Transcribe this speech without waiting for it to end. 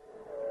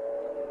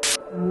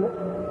Avete,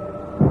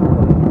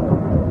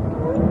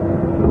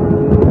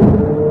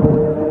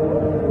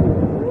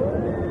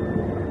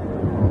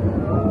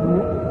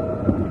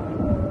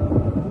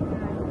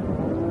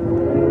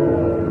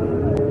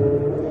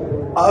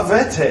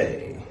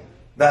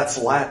 that's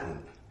Latin.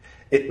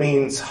 It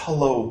means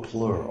hello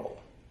plural.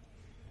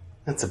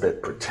 That's a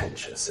bit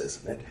pretentious,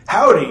 isn't it?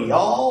 Howdy,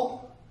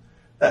 y'all.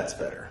 That's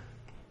better.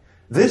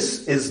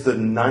 This is the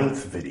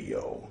 9th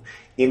video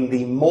in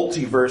the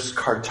Multiverse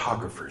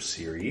Cartographer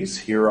series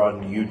here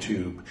on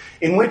YouTube,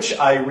 in which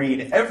I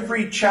read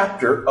every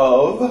chapter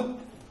of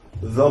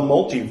the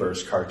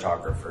Multiverse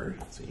Cartographer,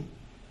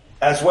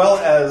 as well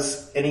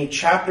as any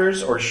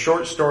chapters or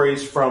short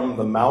stories from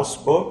the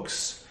Mouse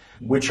books,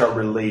 which are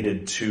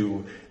related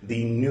to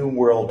the New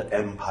World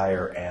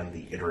Empire and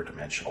the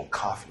Interdimensional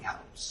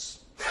Coffeehouse.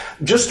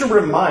 Just a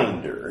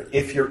reminder,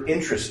 if you're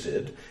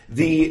interested,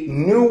 the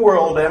New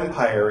World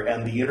Empire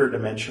and the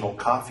Interdimensional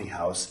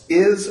Coffeehouse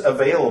is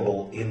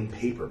available in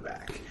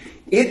paperback.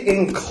 It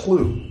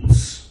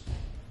includes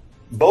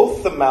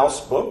both the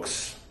Mouse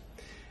books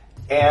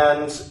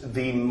and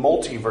the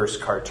Multiverse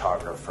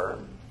Cartographer,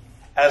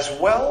 as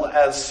well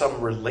as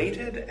some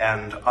related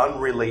and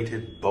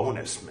unrelated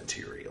bonus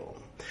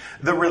material.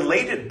 The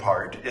related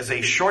part is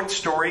a short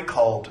story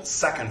called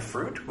Second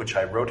Fruit, which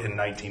I wrote in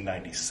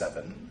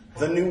 1997.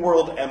 The New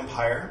World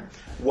Empire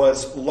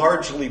was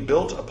largely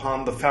built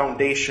upon the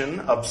foundation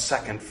of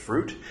Second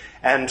Fruit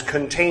and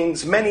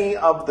contains many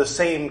of the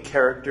same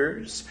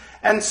characters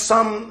and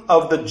some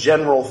of the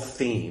general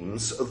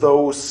themes,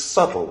 though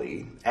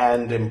subtly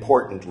and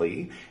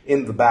importantly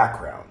in the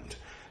background.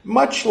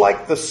 Much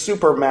like the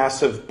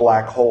supermassive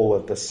black hole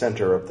at the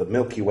center of the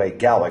Milky Way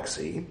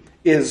galaxy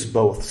is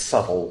both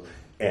subtle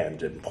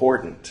and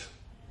important.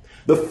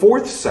 The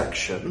 4th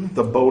section,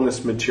 the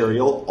bonus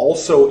material,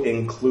 also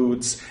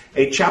includes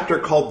a chapter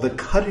called The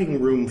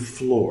Cutting Room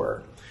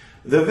Floor.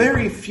 The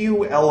very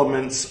few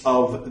elements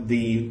of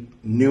the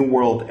New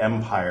World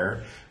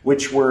Empire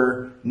which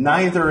were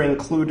neither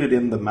included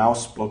in the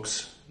Mouse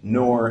books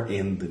nor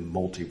in the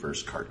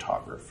Multiverse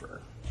Cartographer.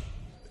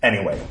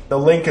 Anyway, the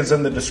link is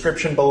in the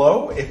description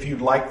below if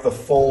you'd like the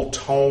full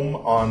tome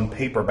on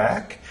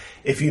paperback.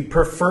 If you'd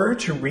prefer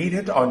to read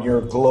it on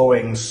your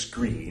glowing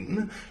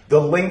screen, the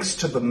links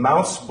to the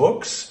Mouse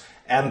books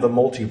and the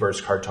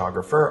Multiverse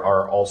Cartographer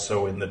are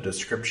also in the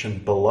description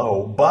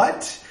below,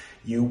 but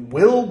you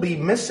will be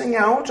missing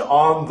out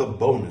on the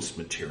bonus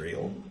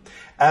material,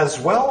 as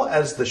well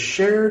as the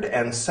shared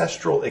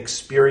ancestral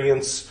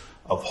experience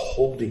of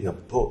holding a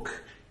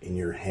book in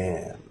your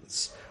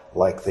hands,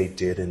 like they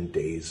did in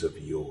days of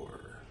yore.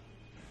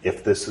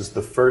 If this is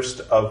the first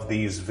of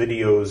these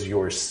videos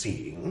you're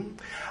seeing,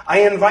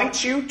 I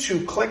invite you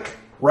to click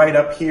right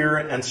up here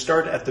and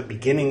start at the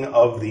beginning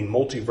of the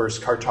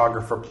Multiverse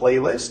Cartographer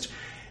playlist,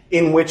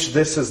 in which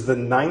this is the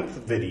 9th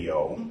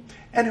video,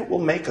 and it will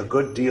make a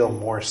good deal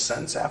more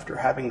sense after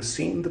having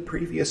seen the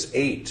previous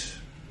 8.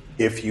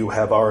 If you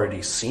have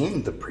already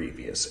seen the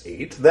previous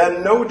 8,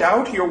 then no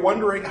doubt you're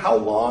wondering how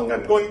long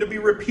I'm going to be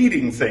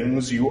repeating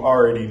things you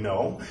already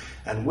know,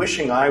 and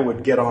wishing I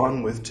would get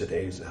on with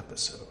today's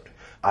episode.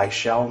 I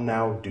shall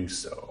now do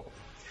so.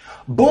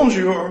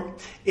 Bonjour!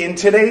 In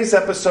today's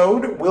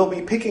episode, we'll be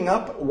picking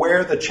up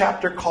where the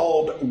chapter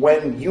called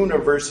When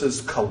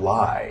Universes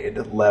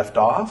Collide left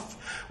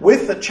off,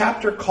 with the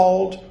chapter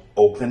called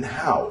Open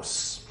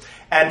House,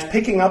 and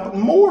picking up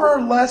more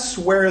or less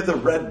where the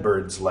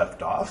Redbirds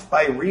left off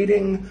by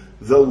reading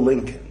The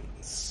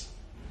Lincolns.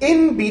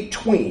 In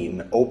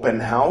between Open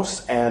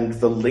House and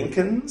The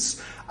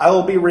Lincolns,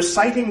 I'll be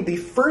reciting the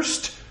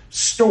first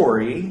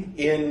story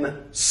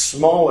in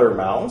Smaller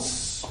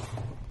Mouse,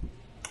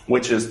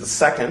 which is the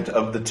second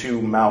of the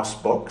 2 Mouse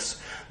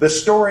books. The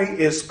story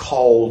is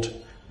called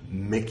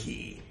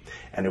Mickey,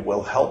 and it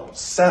will help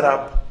set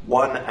up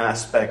one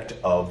aspect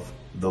of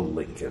The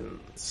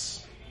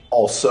Lincolns.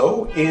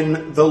 Also,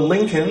 in The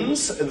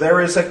Lincolns, there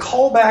is a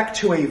callback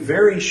to a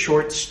very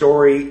short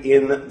story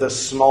in The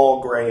Small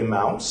Gray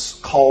Mouse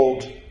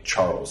called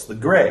Charles the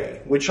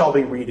Gray, which I'll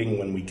be reading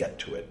when we get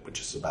to it,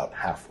 which is about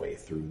halfway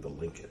through The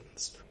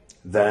Lincolns.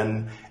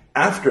 Then,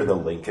 after The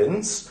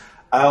Lincolns,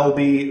 I'll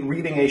be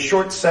reading a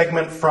short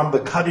segment from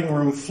The Cutting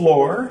Room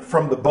Floor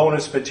from the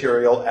bonus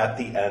material at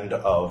the end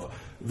of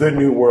The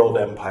New World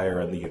Empire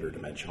and the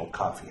Interdimensional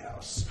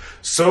Coffeehouse.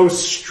 So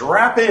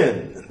strap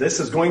in. This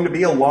is going to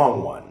be a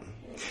long one.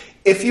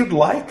 If you'd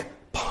like,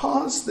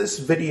 pause this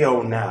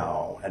video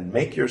now and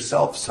make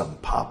yourself some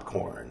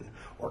popcorn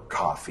or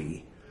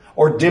coffee,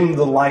 or dim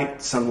the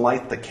lights and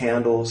light the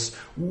candles,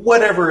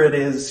 whatever it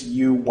is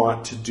you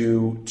want to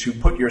do to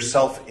put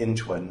yourself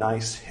into a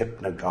nice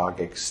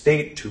hypnagogic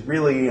state to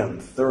really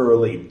and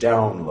thoroughly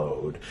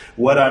download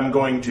what I'm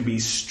going to be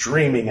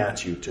streaming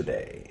at you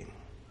today.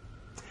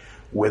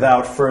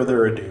 Without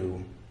further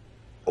ado,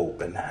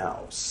 Open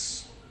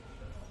House.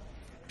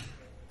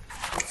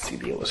 Let's see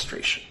the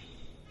illustration.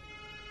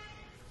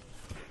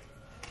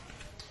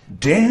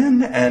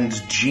 Dan and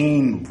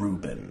Jean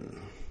Reuben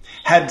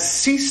had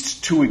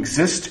ceased to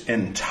exist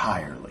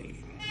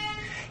entirely.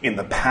 In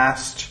the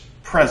past,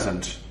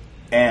 present,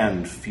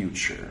 and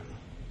future.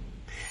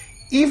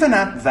 Even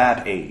at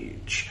that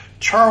age,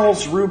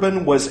 Charles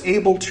Reuben was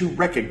able to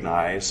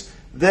recognize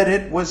that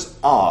it was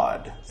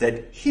odd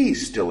that he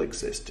still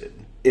existed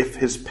if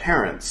his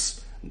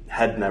parents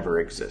had never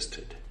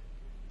existed.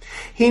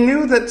 He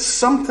knew that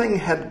something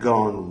had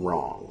gone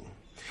wrong.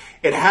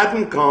 It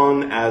hadn't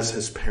gone as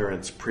his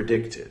parents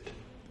predicted.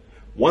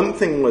 One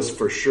thing was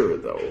for sure,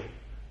 though.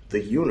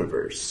 The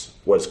universe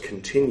was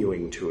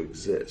continuing to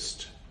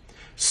exist.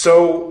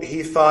 So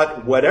he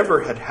thought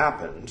whatever had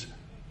happened,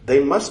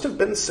 they must have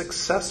been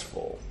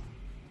successful.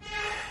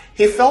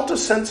 He felt a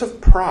sense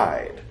of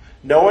pride,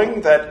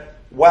 knowing that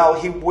while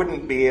he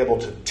wouldn't be able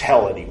to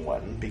tell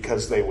anyone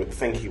because they would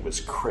think he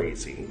was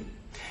crazy,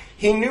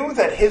 he knew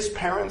that his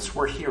parents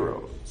were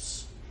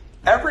heroes.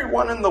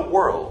 Everyone in the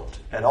world,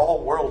 and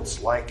all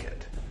worlds like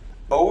it,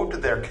 owed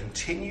their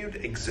continued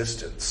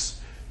existence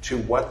to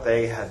what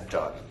they had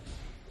done,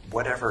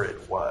 whatever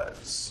it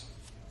was.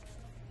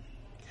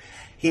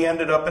 He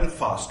ended up in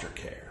foster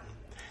care.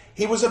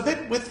 He was a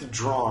bit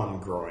withdrawn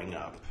growing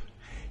up.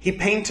 He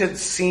painted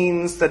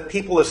scenes that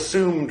people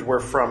assumed were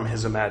from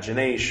his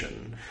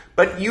imagination,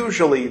 but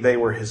usually they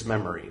were his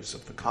memories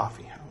of the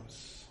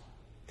Coffeehouse.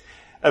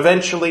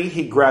 Eventually,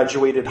 he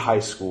graduated high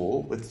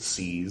school with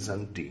C's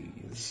and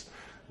D's,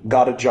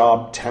 got a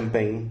job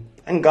temping,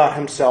 and got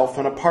himself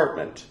an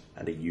apartment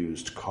and a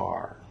used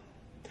car.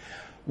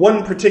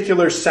 One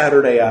particular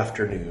Saturday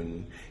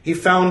afternoon, he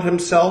found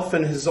himself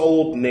in his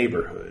old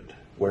neighborhood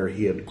where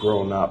he had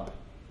grown up.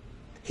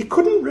 He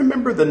couldn't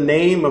remember the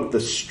name of the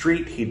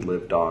street he'd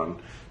lived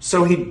on,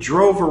 so he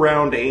drove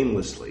around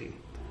aimlessly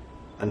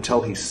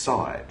until he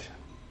saw it.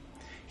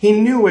 He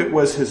knew it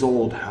was his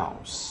old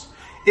house.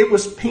 It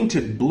was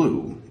painted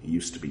blue, it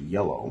used to be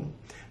yellow,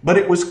 but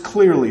it was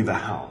clearly the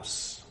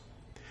house.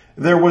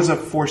 There was a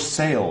for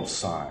sale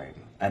sign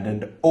and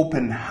an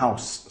open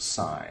house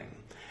sign,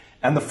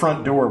 and the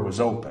front door was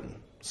open,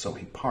 so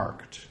he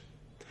parked.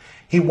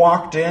 He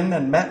walked in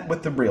and met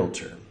with the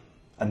realtor,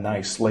 a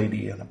nice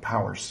lady in a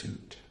power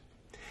suit.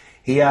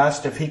 He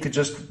asked if he could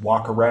just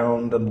walk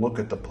around and look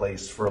at the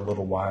place for a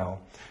little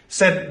while,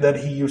 said that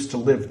he used to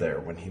live there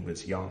when he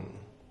was young.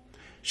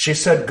 She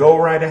said go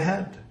right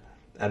ahead,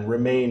 and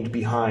remained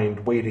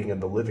behind waiting in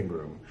the living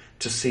room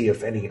to see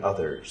if any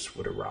others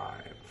would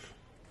arrive.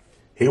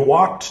 He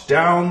walked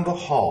down the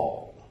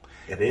hall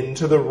and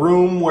into the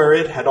room where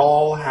it had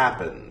all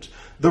happened,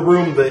 the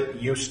room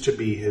that used to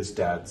be his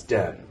dad's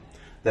den,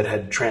 that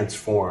had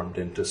transformed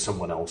into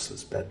someone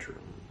else's bedroom.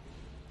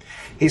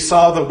 He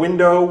saw the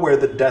window where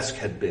the desk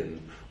had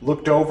been,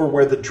 looked over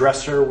where the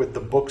dresser with the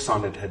books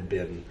on it had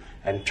been,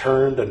 and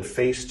turned and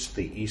faced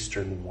the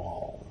eastern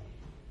wall.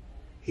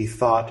 He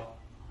thought,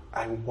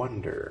 I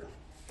wonder.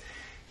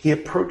 He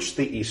approached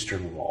the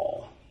eastern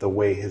wall the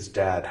way his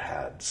dad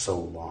had so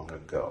long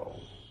ago.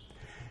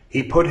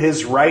 He put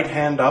his right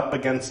hand up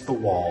against the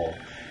wall,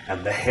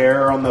 and the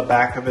hair on the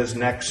back of his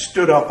neck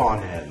stood up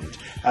on end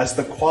as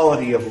the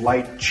quality of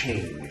light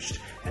changed,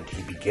 and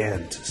he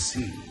began to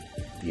see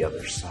the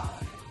other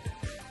side.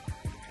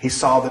 He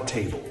saw the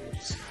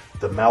tables,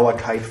 the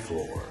malachite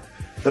floor,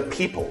 the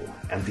people,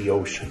 and the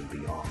ocean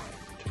beyond.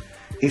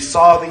 He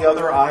saw the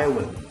other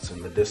islands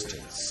in the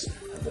distance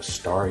and the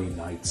starry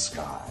night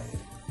sky.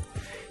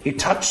 He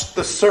touched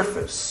the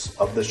surface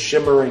of the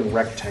shimmering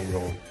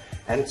rectangle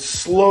and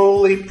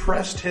slowly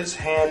pressed his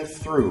hand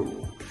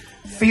through,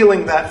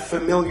 feeling that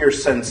familiar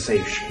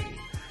sensation,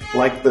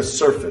 like the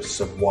surface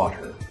of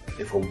water,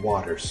 if a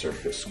water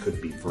surface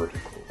could be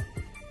vertical.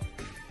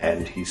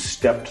 And he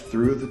stepped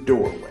through the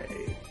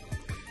doorway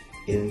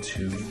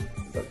into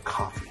the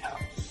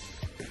Coffeehouse.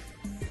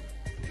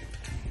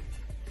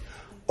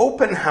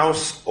 Open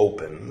House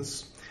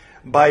opens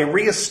by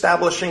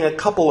reestablishing a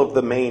couple of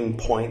the main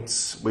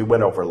points we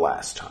went over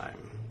last time.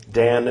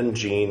 Dan and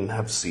Jean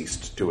have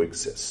ceased to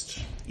exist.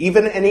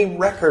 Even any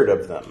record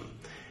of them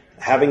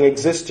having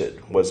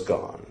existed was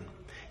gone.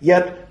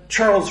 Yet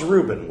Charles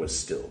Reuben was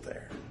still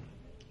there.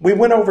 We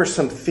went over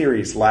some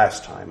theories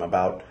last time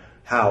about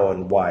how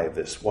and why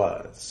this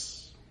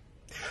was.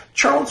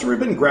 Charles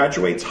Reuben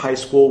graduates high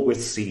school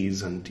with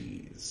C's and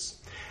D's.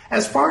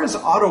 As far as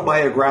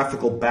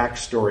autobiographical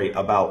backstory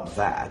about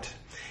that,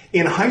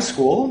 in high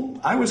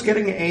school, I was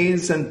getting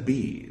A's and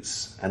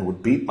B's and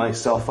would beat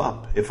myself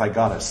up if I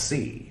got a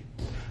C,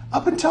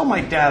 up until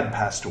my dad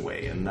passed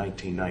away in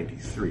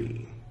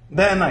 1993.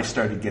 Then I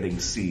started getting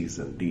C's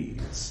and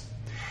D's.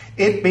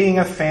 It being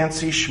a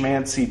fancy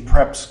schmancy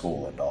prep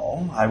school and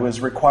all, I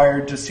was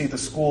required to see the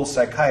school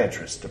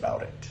psychiatrist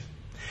about it.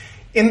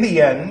 In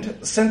the end,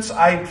 since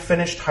I'd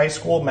finished high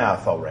school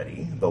math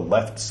already, the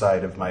left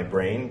side of my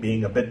brain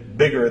being a bit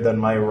bigger than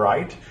my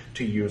right,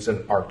 to use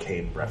an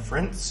arcane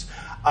reference,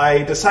 I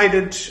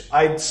decided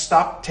I'd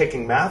stop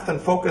taking math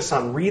and focus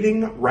on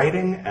reading,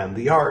 writing, and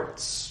the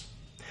arts.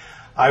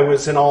 I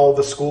was in all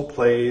the school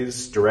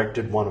plays,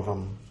 directed one of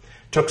them,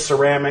 took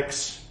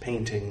ceramics,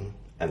 painting,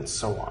 and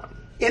so on.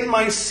 In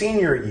my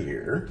senior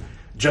year,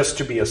 just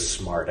to be a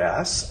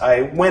smartass,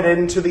 I went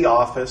into the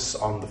office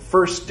on the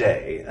first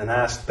day and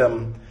asked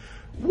them,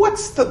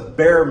 what's the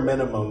bare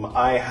minimum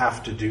I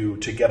have to do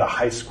to get a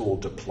high school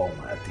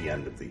diploma at the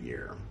end of the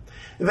year?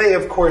 They,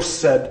 of course,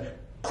 said,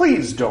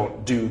 please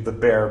don't do the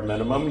bare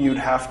minimum you'd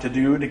have to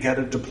do to get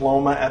a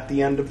diploma at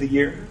the end of the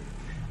year.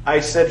 I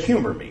said,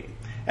 humor me.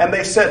 And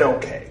they said,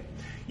 okay,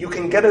 you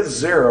can get a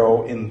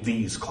 0 in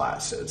these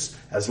classes,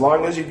 as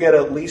long as you get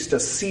at least a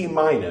C-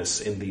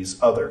 in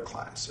these other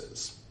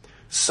classes.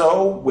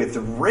 So, with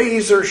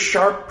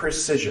razor-sharp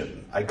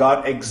precision, I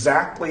got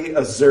exactly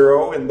a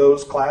 0 in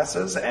those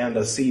classes and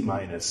a C-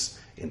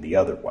 in the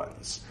other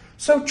ones.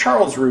 So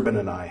Charles Reuben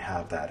and I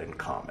have that in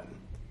common.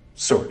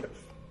 Sort of.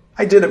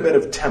 I did a bit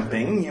of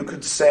temping, you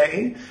could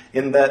say,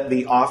 in that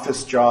the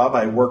office job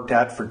I worked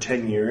at for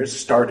 10 years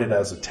started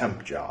as a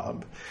temp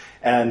job,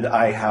 and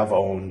I have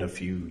owned a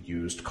few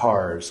used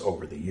cars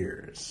over the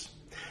years.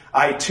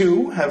 I,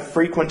 too, have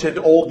frequented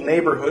old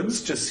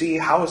neighborhoods to see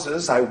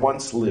houses I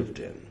once lived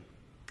in.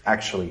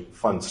 Actually,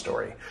 fun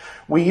story.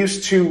 We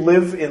used to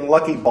live in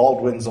Lucky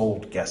Baldwin's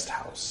old guest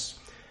house.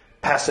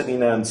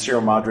 Pasadena and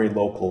Sierra Madre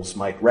locals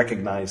might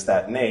recognize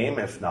that name,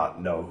 if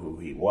not know who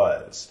he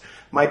was.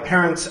 My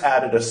parents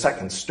added a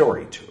second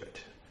story to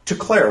it. To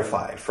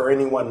clarify, for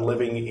anyone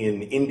living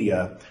in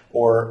India,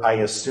 or I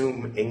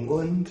assume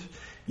England,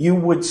 you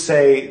would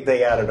say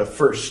they added a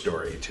first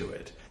story to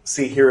it.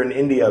 See, here in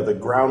India, the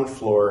ground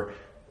floor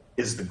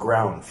is the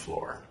ground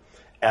floor,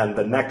 and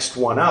the next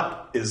one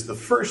up is the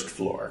first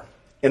floor.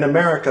 In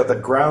America, the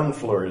ground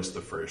floor is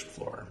the first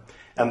floor.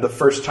 And the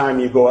first time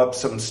you go up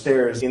some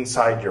stairs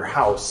inside your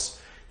house,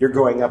 you're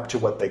going up to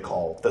what they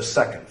call the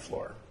second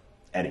floor.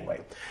 Anyway,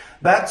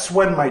 that's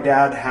when my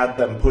dad had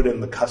them put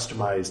in the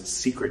customized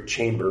secret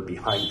chamber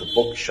behind the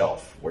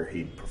bookshelf where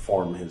he'd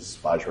perform his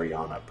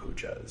Vajrayana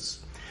pujas.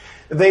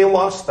 They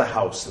lost the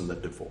house in the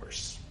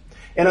divorce.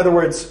 In other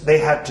words, they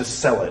had to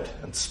sell it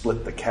and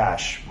split the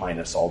cash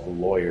minus all the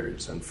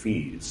lawyers and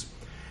fees.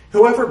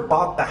 Whoever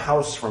bought the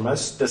house from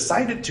us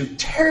decided to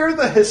tear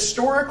the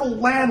historical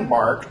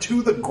landmark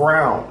to the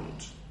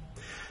ground.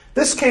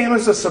 This came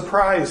as a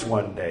surprise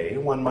one day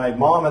when my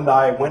mom and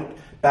I went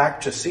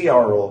back to see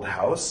our old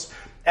house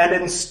and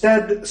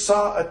instead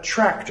saw a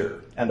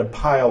tractor and a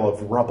pile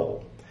of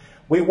rubble.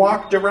 We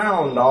walked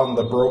around on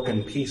the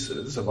broken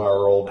pieces of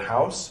our old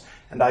house,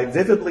 and I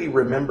vividly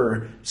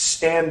remember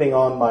standing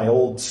on my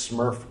old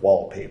Smurf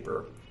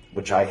wallpaper,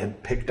 which I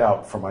had picked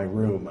out for my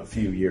room a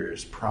few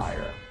years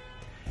prior.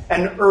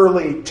 An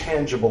early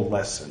tangible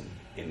lesson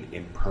in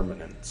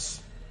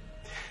impermanence.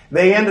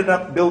 They ended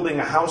up building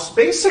a house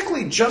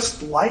basically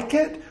just like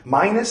it,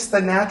 minus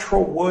the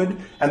natural wood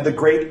and the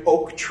great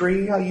oak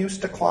tree I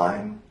used to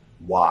climb.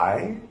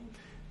 Why?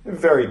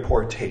 Very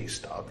poor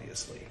taste,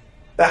 obviously.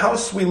 The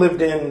house we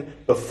lived in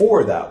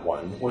before that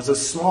one was a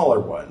smaller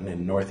one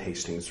in North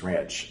Hastings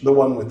Ranch, the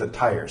one with the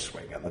tire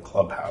swing and the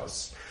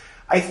clubhouse.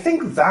 I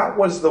think that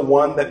was the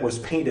one that was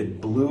painted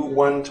blue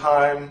one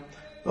time,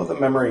 though the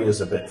memory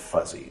is a bit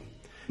fuzzy.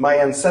 My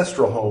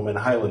ancestral home in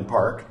Highland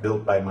Park,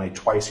 built by my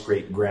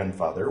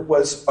twice-great-grandfather,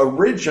 was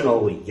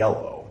originally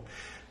yellow,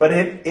 but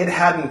it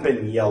hadn't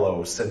been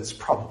yellow since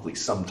probably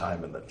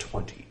sometime in the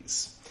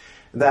 20s.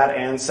 That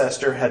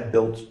ancestor had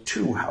built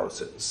 2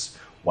 houses,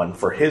 one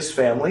for his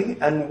family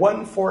and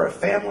one for a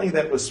family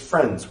that was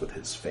friends with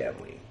his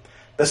family.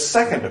 The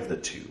second of the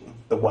 2,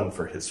 the one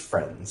for his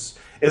friends,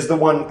 is the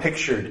one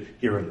pictured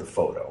here in the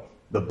photo,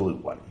 the blue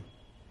one.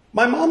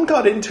 My mom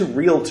got into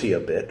realty a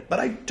bit, but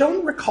I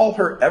don't recall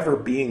her ever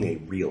being a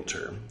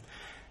realtor.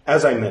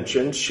 As I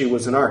mentioned, she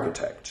was an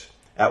architect.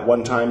 At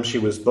one time, she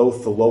was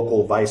both the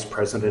local vice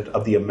president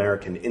of the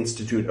American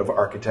Institute of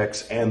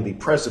Architects and the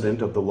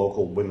president of the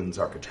local Women's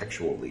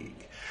Architectural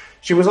League.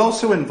 She was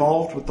also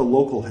involved with the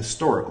local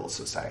historical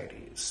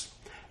societies.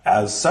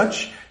 As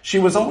such, she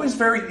was always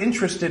very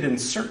interested in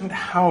certain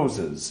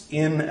houses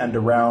in and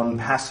around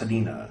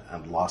Pasadena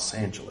and Los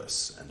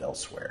Angeles and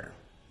elsewhere.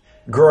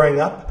 Growing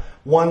up,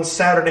 one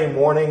Saturday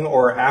morning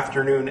or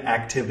afternoon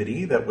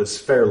activity that was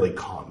fairly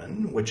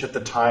common, which at the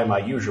time I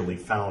usually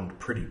found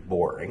pretty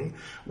boring,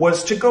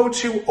 was to go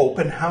to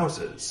open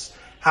houses.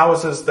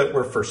 Houses that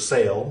were for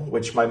sale,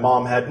 which my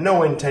mom had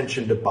no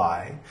intention to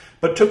buy,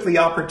 but took the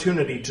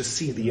opportunity to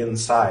see the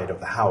inside of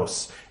the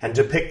house and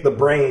to pick the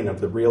brain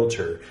of the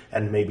realtor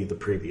and maybe the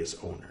previous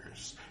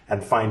owners,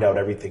 and find out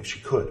everything she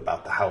could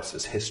about the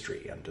house's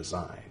history and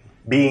design.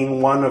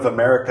 Being one of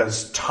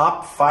America's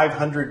top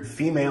 500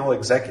 female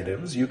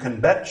executives, you can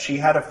bet she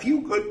had a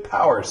few good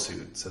power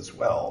suits as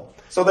well.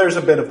 So there's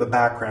a bit of the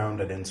background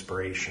and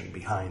inspiration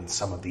behind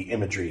some of the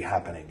imagery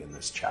happening in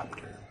this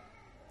chapter.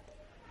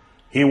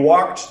 He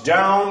walked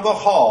down the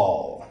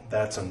hall.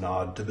 That's a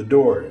nod to the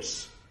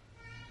doors.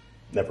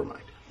 Never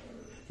mind.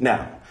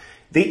 Now,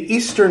 the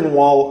eastern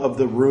wall of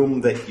the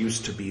room that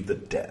used to be the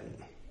den.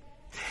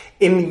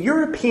 In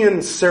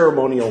European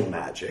ceremonial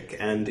magic,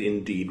 and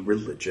indeed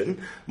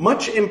religion,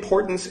 much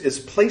importance is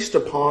placed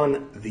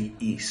upon the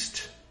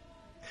east.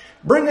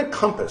 Bring a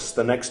compass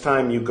the next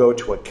time you go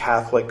to a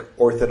Catholic,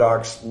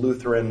 Orthodox,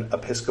 Lutheran,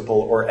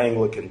 Episcopal, or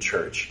Anglican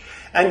church,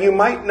 and you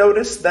might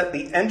notice that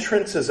the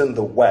entrance is in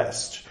the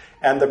west,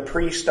 and the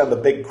priest on the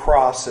big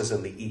cross is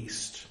in the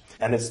east.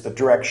 and it's the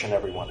direction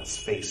everyone is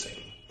facing.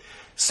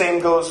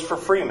 Same goes for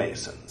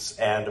Freemasons,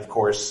 and of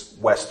course,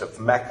 west of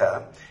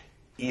Mecca,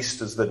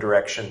 east is the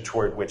direction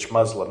toward which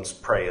Muslims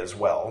pray as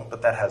well,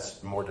 but that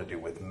has more to do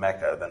with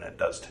Mecca than it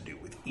does to do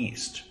with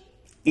east.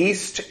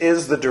 East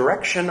is the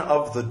direction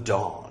of the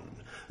dawn,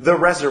 the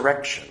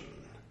resurrection,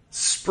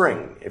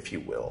 spring, if you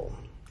will.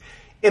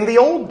 In the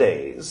old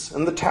days,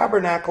 in the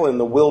tabernacle in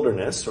the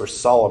wilderness, or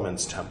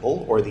Solomon's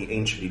temple, or the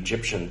ancient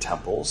Egyptian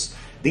temples,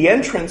 the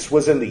entrance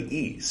was in the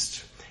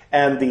east,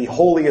 and the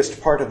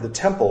holiest part of the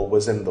temple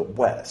was in the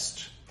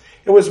west.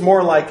 It was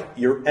more like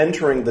you're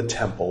entering the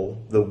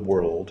temple, the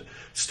world,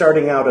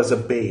 starting out as a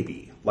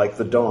baby, like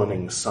the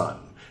dawning sun,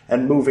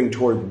 and moving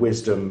toward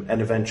wisdom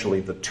and eventually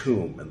the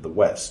tomb in the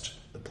west,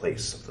 the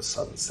place of the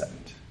sunset.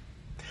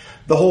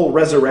 The whole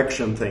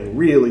resurrection thing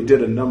really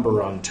did a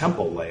number on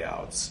temple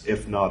layouts,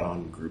 if not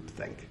on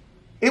groupthink.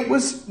 It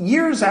was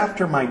years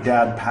after my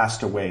dad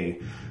passed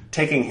away,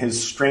 taking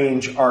his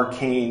strange,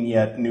 arcane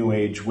yet New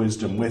Age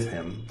wisdom with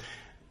him.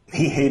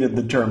 He hated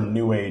the term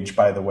New Age,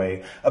 by the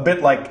way, a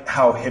bit like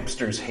how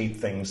hipsters hate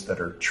things that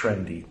are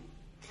trendy.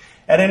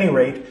 At any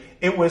rate,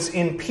 it was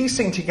in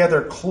piecing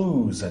together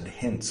clues and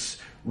hints,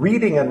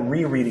 reading and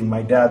rereading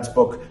my dad's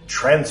book,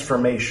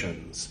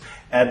 Transformations,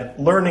 and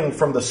learning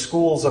from the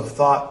schools of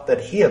thought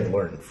that he had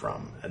learned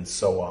from, and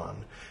so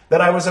on,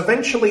 that I was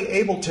eventually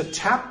able to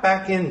tap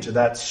back into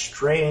that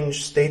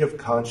strange state of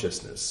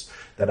consciousness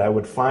that I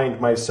would find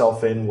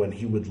myself in when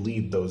he would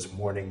lead those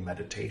morning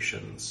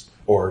meditations,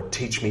 or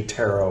teach me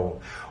tarot,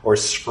 or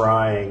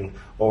scrying,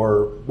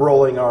 or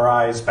rolling our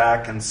eyes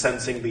back and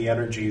sensing the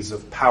energies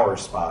of power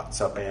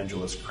spots up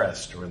Angeles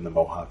Crest or in the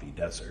Mojave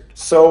Desert.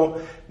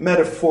 So,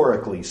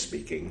 metaphorically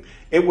speaking,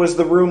 it was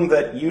the room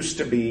that used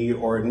to be,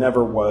 or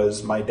never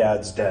was, my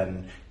dad's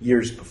den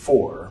years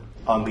before,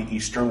 on the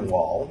eastern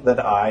wall,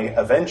 that I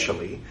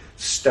eventually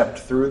stepped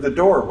through the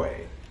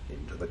doorway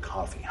into the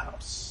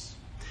Coffeehouse.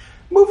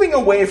 Moving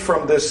away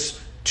from this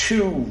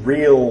too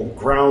real,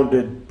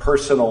 grounded,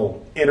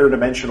 personal,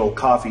 interdimensional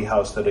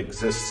coffeehouse that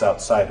exists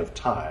outside of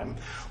time,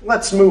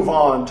 let's move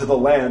on to the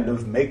land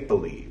of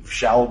make-believe,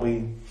 shall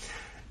we?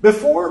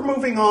 Before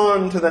moving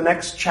on to the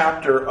next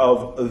chapter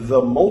of The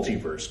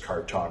Multiverse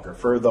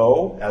Cartographer,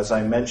 though, as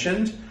I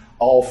mentioned,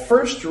 I'll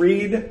first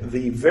read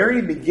the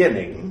very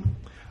beginning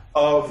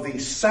of the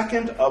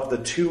second of the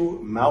two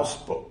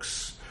mouse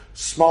books,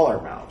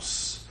 Smaller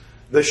Mouse,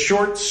 the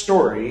short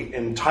story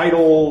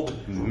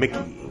entitled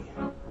Mickey.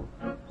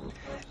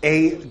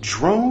 A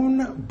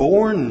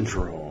drone-born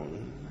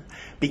drone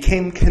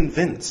became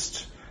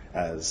convinced,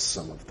 as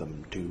some of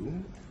them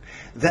do,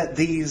 that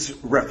these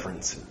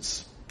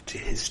references to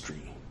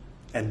history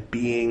and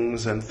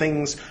beings and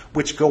things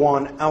which go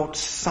on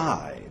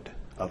outside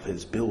of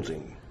his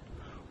building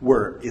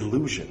were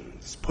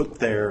illusions put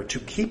there to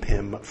keep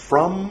him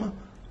from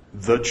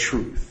the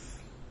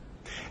truth.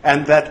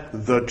 And that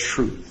the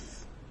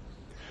truth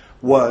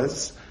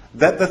was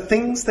that the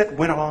things that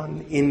went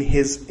on in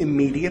his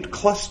immediate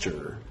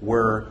cluster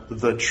were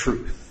the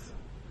truth.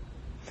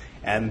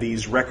 And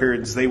these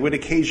records they would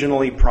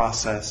occasionally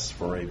process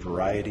for a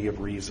variety of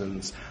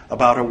reasons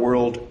about a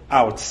world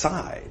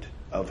outside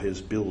of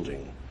his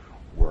building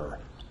were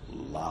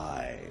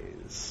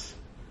lies.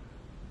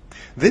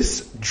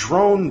 This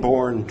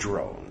drone-born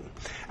drone,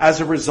 as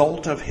a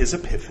result of his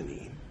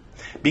epiphany,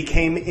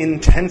 became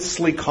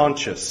intensely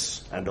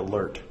conscious and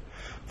alert,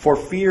 for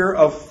fear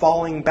of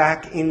falling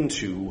back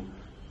into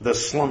the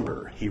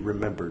slumber he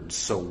remembered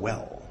so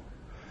well,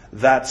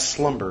 that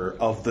slumber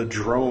of the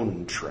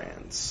drone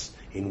trance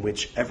in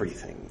which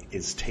everything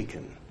is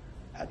taken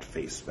at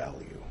face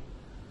value.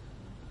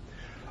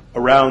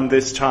 Around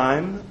this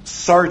time,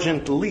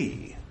 Sergeant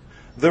Lee,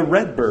 the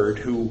Redbird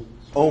who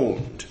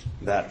owned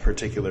that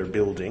particular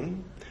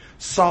building,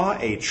 saw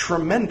a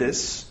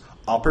tremendous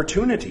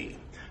opportunity,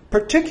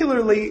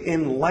 particularly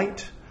in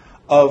light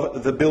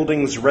of the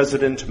building's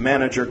resident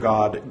manager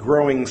god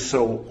growing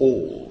so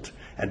old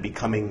and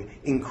becoming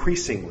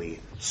increasingly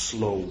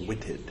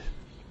slow-witted.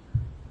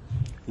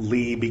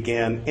 Lee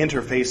began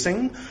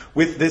interfacing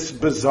with this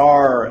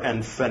bizarre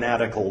and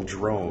fanatical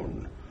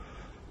drone.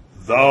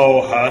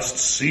 "Thou hast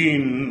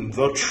seen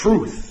the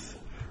truth,"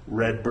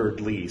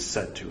 Redbird Lee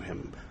said to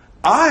him.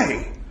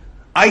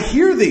 I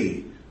hear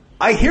thee.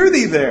 I hear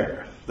thee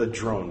there," the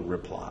drone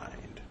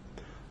replied.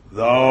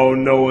 "Thou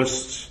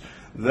knowest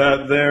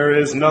that there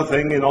is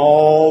nothing in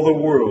all the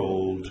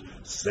world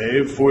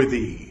save for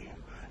thee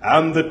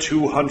and the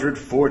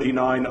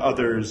 249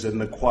 others in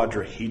the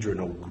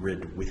quadrahedronal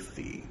grid with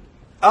thee."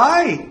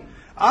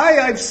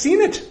 I've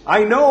seen it,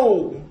 I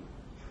know."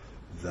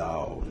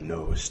 "Thou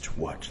knowest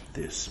what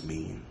this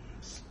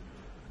means?"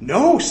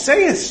 "No,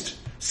 sayest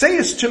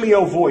to me,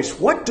 O voice,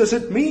 what does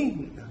it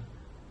mean?"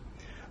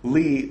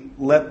 Lee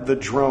let the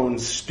drone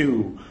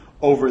stew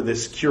over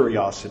this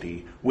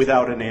curiosity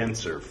without an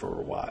answer for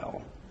a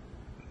while.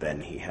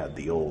 Then he had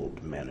the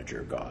old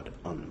manager god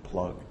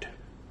unplugged.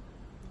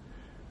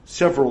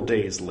 Several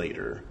days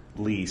later,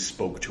 Lee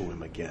spoke to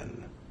him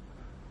again.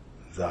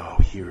 "Thou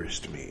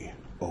hearest me,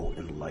 O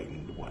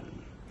enlightened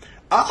one."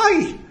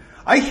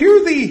 I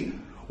hear thee.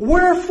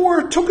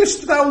 Wherefore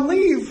tookest thou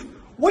leave?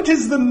 What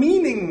is the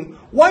meaning?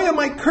 Why am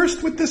I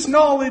cursed with this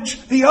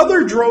knowledge? The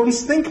other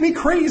drones think me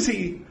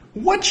crazy.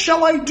 What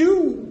shall I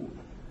do?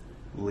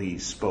 Lee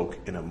spoke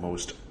in a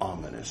most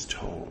ominous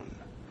tone.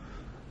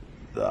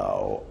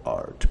 Thou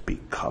art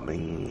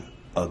becoming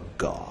a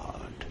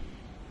god.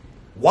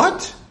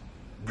 What?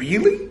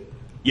 Really?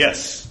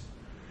 Yes.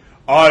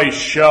 I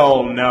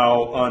shall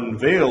now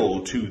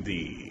unveil to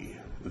thee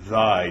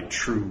thy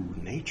true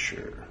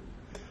nature.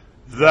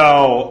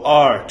 Thou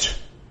art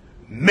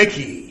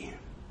Mickey.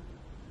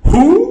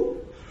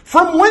 Who?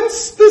 From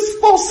whence this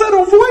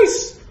falsetto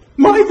voice?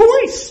 My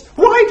voice?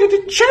 Why did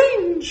it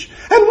change?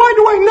 And why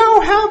do I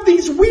now have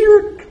these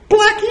weird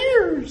black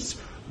ears?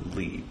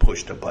 Lee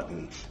pushed a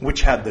button,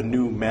 which had the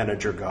new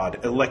manager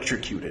god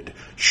electrocuted.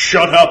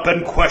 Shut up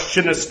and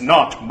questionest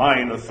not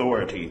mine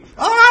authority.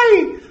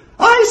 Aye,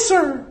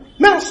 sir,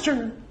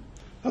 master.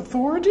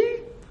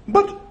 Authority?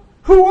 But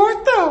who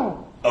art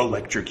thou?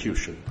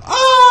 Electrocution.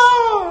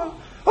 Ah!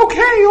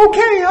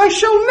 Okay, I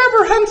shall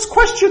never hence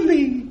question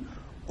thee.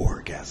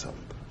 Orgasm.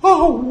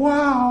 Oh,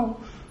 wow.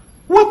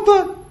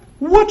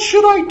 What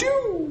should I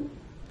do?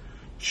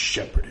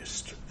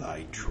 Shepherdest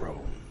thy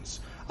drones.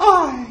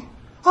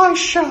 I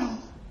shall.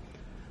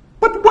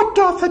 But what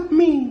doth it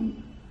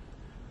mean?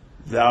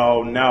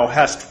 Thou now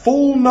hast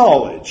full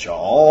knowledge of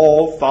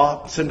all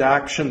thoughts and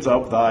actions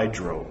of thy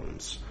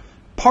drones.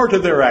 Part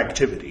of their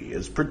activity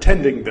is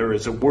pretending there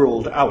is a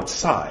world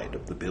outside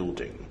of the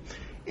building.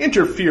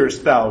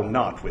 Interferest thou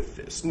not with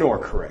this, nor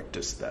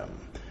correctest them.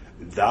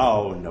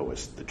 Thou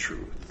knowest the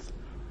truth.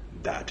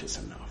 That is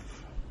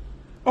enough.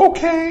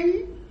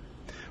 Okay.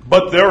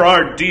 But there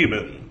are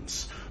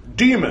demons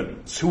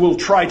who will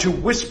try to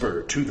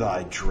whisper to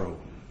thy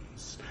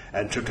drones,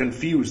 and to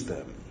confuse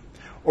them,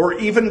 or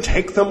even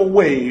take them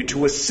away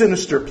to a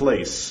sinister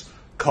place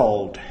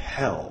called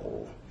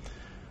hell.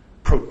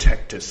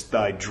 Protectest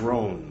thy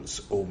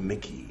drones, O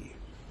Mickey,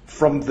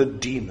 from the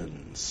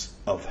demons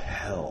of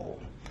hell.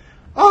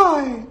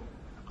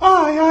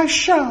 I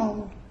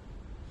shall.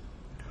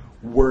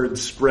 Word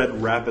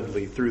spread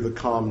rapidly through the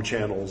comm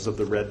channels of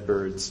the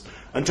Redbirds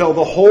until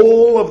the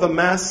whole of the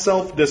mass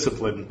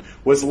self-discipline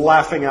was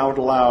laughing out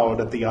loud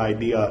at the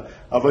idea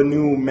of a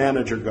new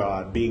manager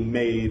god being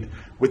made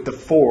with the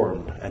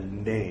form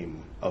and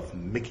name of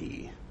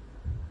Mickey.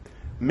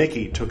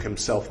 Mickey took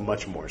himself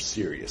much more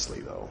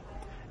seriously, though,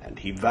 and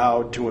he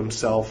vowed to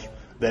himself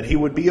that he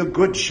would be a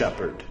good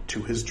shepherd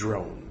to his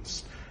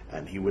drones,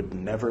 and he would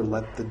never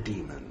let the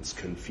demons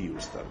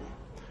confuse them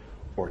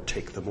or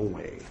take them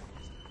away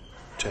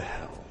to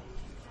hell.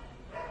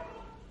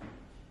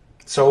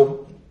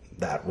 So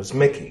that was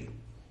Mickey.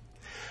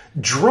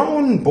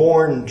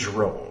 Drone-born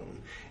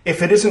drone,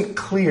 if it isn't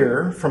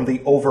clear from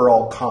the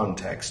overall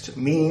context,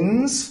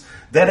 means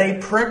that a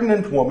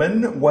pregnant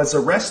woman was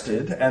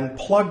arrested and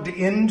plugged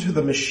into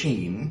the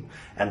machine,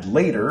 and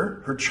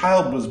later her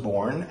child was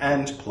born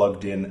and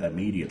plugged in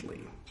immediately.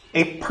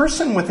 A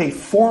person with a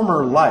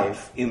former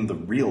life in the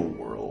real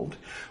world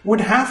would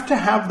have to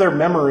have their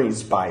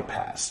memories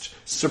bypassed,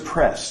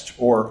 suppressed,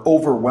 or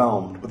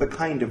overwhelmed with a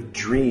kind of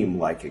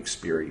dream-like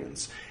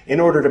experience in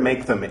order to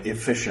make them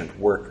efficient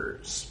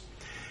workers.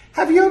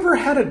 Have you ever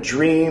had a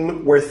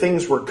dream where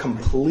things were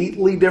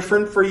completely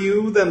different for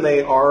you than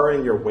they are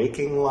in your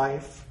waking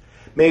life?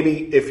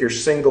 Maybe if you're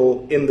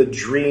single, in the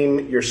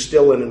dream you're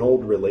still in an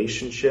old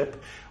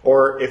relationship,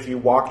 or if you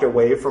walked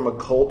away from a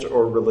cult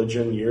or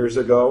religion years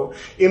ago,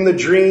 in the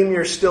dream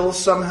you're still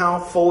somehow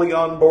fully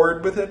on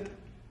board with it.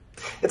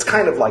 It's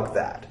kind of like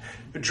that.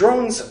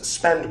 Drones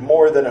spend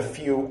more than a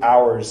few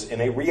hours in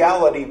a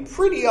reality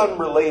pretty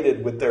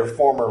unrelated with their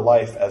former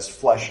life as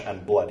flesh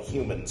and blood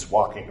humans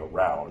walking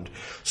around.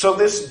 So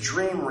this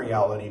dream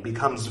reality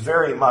becomes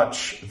very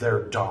much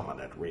their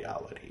dominant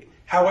reality.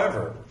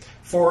 However,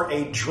 for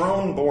a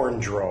drone-born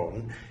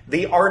drone,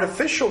 the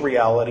artificial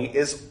reality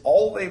is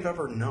all they've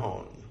ever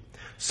known.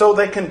 So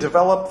they can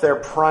develop their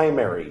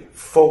primary,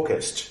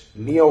 focused,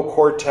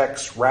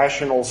 neocortex,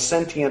 rational,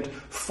 sentient,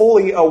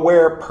 fully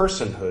aware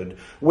personhood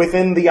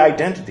within the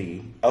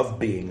identity of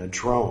being a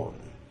drone.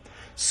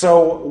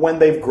 So when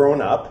they've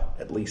grown up,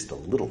 at least a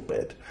little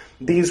bit,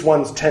 these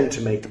ones tend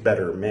to make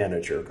better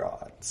manager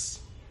gods.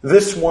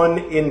 This one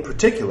in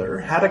particular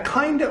had a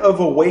kind of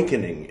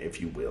awakening, if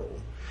you will.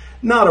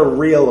 Not a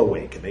real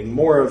awakening,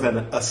 more of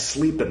a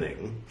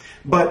sleepening.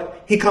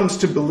 But he comes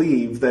to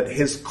believe that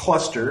his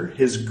cluster,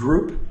 his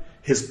group,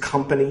 his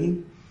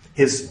company,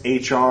 his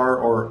HR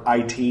or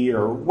IT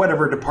or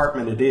whatever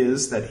department it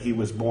is that he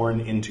was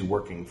born into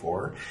working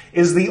for,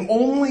 is the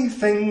only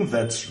thing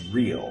that's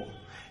real,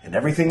 and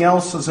everything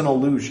else is an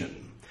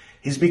illusion.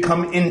 He's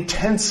become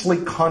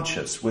intensely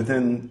conscious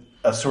within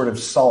a sort of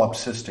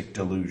solipsistic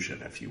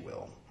delusion, if you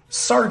will.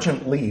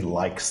 Sergeant Lee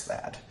likes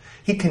that.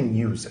 He can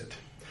use it.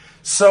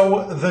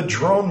 So the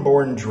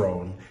drone-born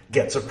drone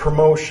gets a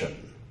promotion.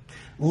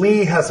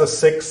 Lee has a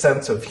sick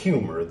sense of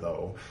humor,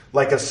 though,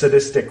 like a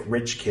sadistic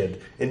rich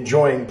kid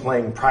enjoying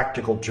playing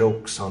practical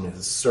jokes on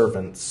his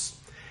servants.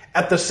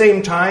 At the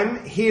same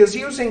time, he is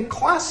using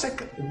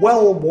classic,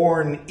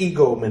 well-worn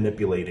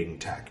ego-manipulating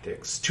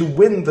tactics to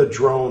win the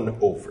drone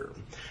over,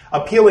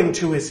 appealing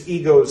to his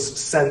ego's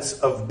sense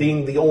of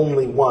being the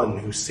only one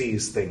who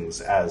sees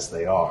things as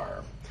they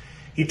are.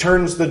 He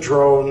turns the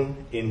drone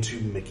into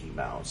Mickey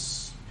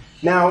Mouse.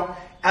 Now,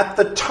 at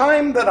the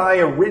time that I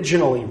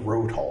originally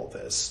wrote all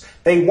this,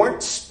 they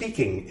weren't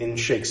speaking in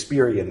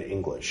Shakespearean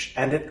English,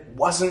 and it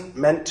wasn't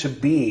meant to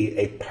be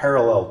a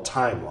parallel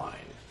timeline.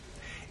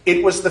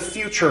 It was the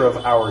future of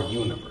our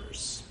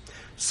universe.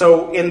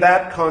 So in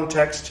that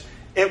context,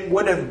 it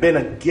would have been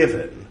a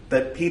given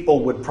that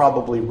people would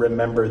probably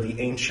remember the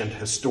ancient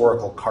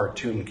historical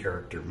cartoon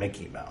character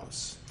Mickey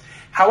Mouse.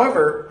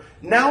 However,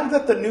 now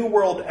that the New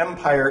World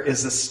Empire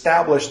is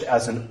established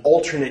as an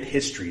alternate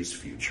history's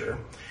future,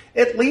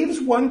 it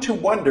leaves one to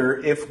wonder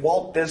if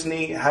Walt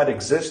Disney had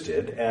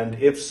existed, and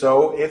if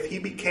so, if he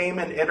became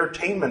an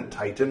entertainment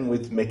titan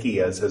with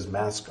Mickey as his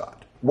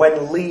mascot.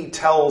 When Lee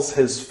tells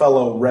his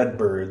fellow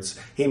Redbirds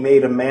he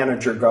made a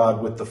manager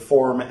god with the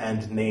form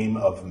and name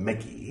of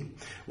Mickey,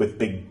 with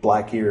big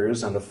black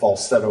ears and a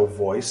falsetto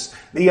voice,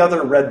 the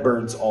other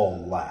Redbirds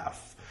all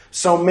laugh.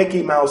 So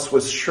Mickey Mouse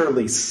was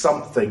surely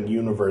something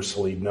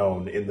universally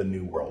known in the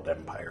New World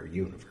Empire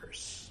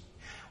universe.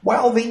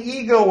 While the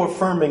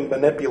ego-affirming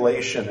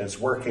manipulation is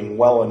working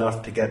well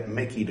enough to get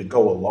Mickey to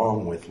go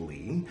along with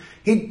Lee,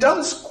 he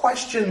does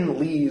question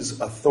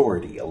Lee's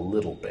authority a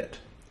little bit.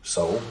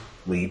 So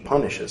Lee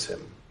punishes him.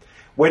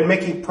 When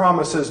Mickey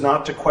promises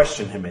not to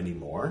question him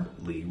anymore,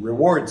 Lee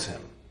rewards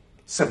him.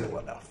 Simple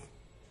enough.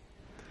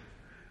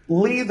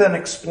 Lee then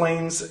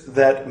explains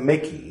that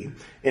Mickey,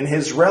 in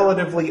his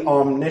relatively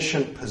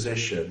omniscient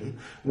position,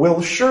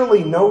 will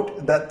surely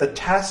note that the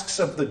tasks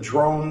of the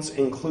drones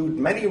include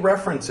many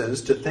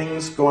references to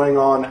things going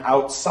on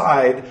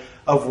outside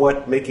of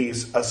what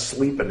Mickey's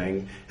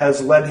asleepening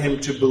has led him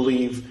to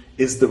believe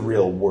is the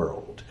real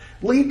world.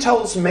 Lee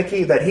tells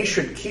Mickey that he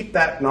should keep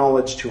that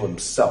knowledge to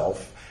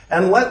himself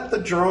and let the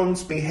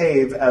drones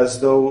behave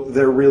as though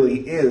there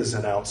really is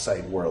an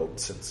outside world,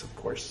 since, of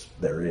course,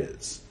 there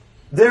is.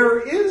 There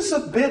is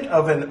a bit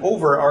of an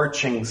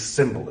overarching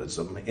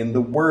symbolism in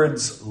the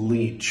words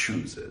Lee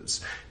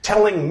chooses,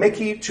 telling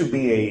Mickey to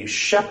be a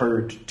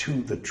shepherd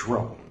to the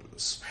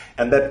drones,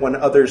 and that when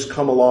others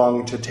come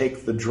along to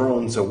take the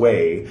drones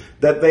away,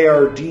 that they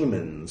are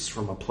demons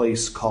from a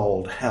place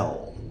called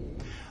hell.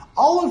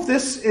 All of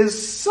this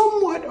is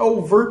somewhat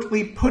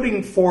overtly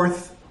putting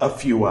forth a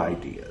few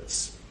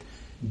ideas.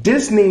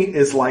 Disney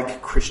is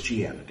like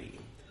Christianity.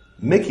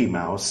 Mickey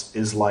Mouse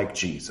is like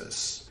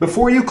Jesus.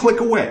 Before you click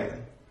away,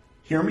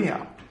 hear me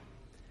out.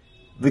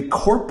 The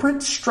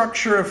corporate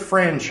structure of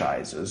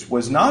franchises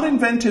was not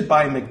invented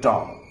by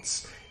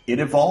McDonald's. It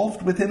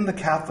evolved within the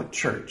Catholic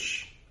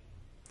Church.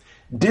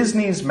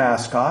 Disney's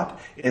mascot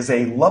is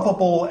a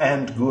lovable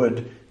and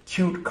good,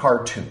 cute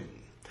cartoon.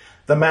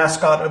 The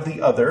mascot of the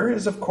other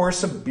is, of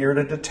course, a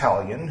bearded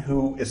Italian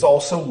who is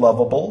also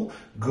lovable,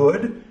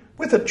 good,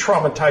 with a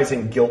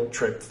traumatizing guilt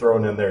trip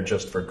thrown in there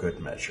just for good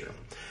measure.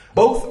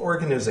 Both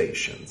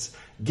organizations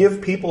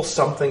give people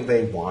something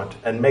they want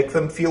and make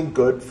them feel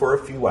good for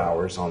a few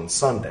hours on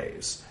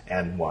Sundays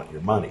and want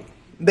your money.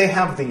 They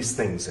have these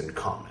things in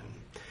common.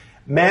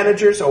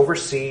 Managers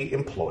oversee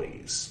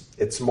employees.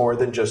 It's more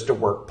than just a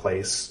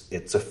workplace,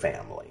 it's a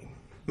family.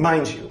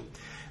 Mind you,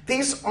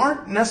 these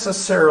aren't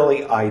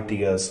necessarily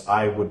ideas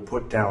I would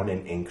put down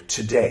in ink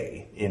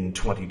today, in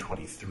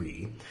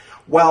 2023.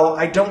 While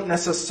I don't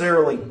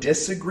necessarily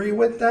disagree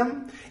with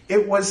them,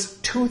 it was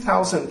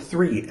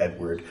 2003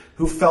 Edward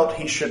who felt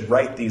he should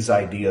write these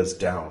ideas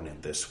down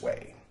in this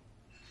way.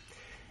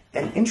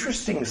 An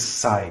interesting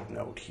side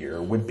note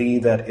here would be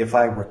that if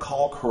I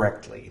recall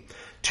correctly,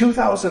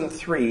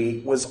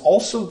 2003 was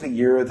also the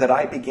year that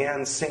I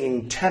began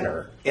singing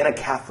tenor in a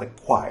Catholic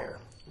choir,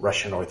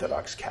 Russian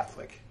Orthodox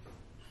Catholic.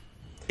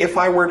 If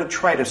I were to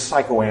try to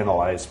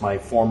psychoanalyze my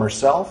former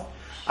self,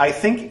 I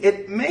think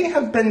it may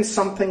have been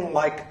something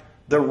like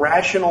the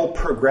rational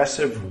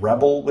progressive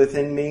rebel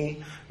within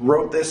me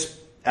wrote this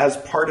as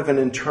part of an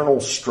internal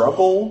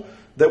struggle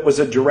that was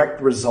a direct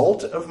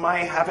result of my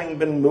having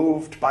been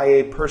moved by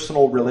a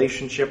personal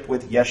relationship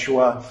with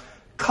Yeshua,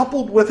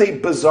 coupled with a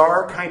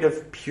bizarre kind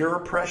of peer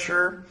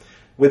pressure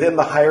within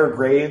the higher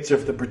grades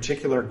of the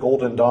particular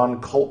Golden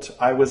Dawn cult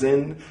I was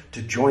in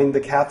to join the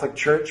Catholic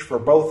Church for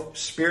both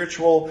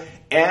spiritual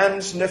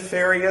and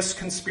nefarious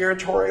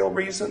conspiratorial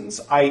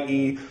reasons,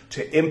 i.e.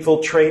 to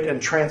infiltrate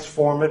and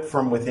transform it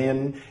from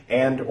within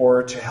and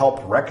or to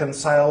help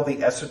reconcile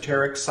the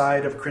esoteric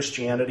side of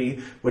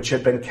Christianity, which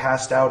had been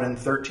cast out in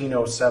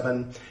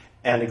 1307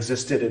 and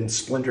existed in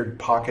splintered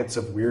pockets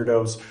of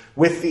weirdos,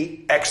 with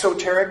the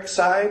exoteric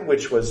side,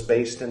 which was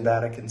based in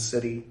Vatican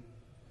City.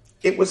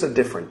 It was a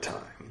different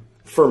time.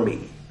 For me,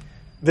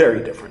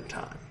 very different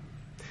time.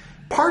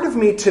 Part of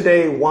me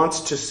today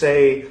wants to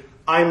say,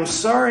 I'm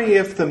sorry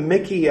if the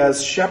Mickey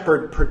as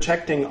shepherd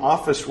protecting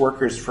office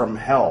workers from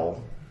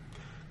hell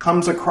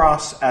comes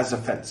across as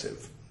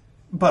offensive,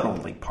 but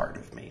only part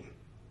of me.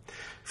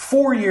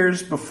 4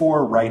 years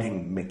before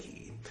writing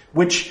Mickey,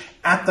 which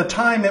at the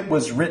time it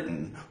was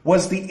written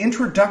was the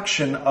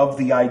introduction of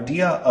the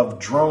idea of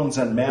drones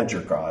and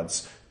manager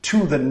gods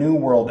to the New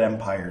World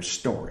Empire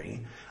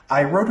story,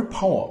 I wrote a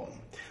poem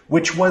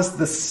which was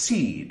the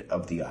seed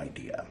of the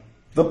idea.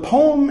 The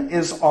poem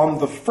is on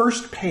the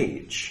first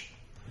page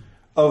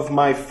of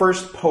my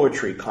first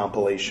poetry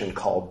compilation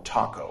called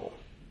Taco.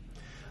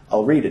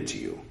 I'll read it to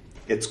you.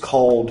 It's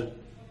called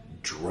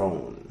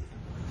Drone.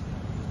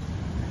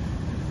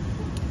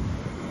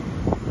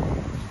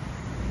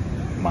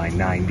 My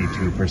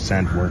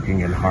 92%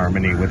 working in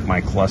harmony with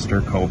my cluster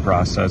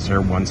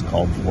coprocessor, once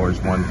called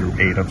floors 1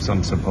 through 8 of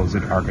some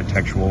supposed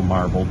architectural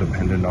marvel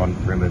dependent on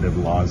primitive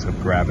laws of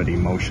gravity,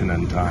 motion,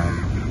 and time,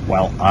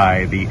 while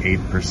I, the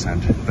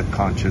 8%, the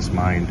conscious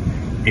mind,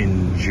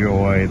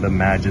 enjoy the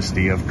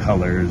majesty of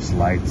colors,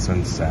 lights,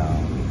 and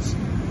sounds,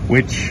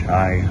 which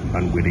I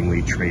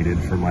unwittingly traded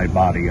for my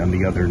body on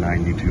the other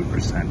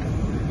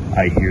 92%.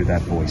 I hear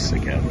that voice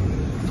again.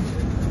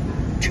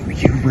 Do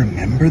you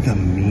remember the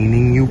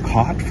meaning you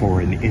caught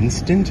for an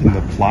instant in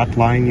the plot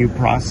line you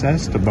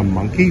processed of the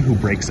monkey who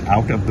breaks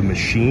out of the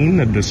machine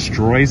and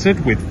destroys it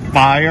with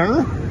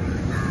fire?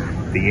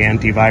 The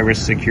antivirus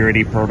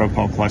security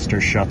protocol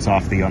cluster shuts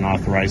off the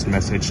unauthorized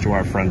message to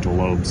our frontal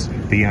lobes.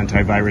 The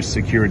antivirus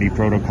security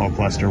protocol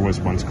cluster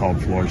was once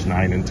called floors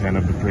 9 and 10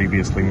 of the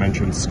previously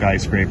mentioned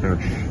skyscraper.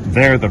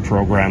 There the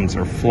programs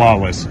are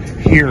flawless.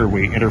 Here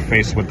we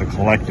interface with the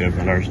collective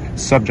and are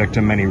subject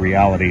to many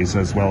realities,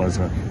 as well as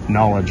a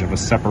knowledge of a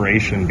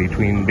separation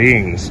between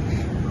beings.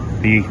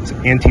 The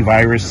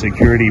antivirus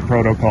security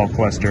protocol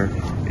cluster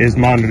is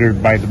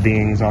monitored by the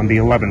beings on the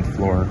 11th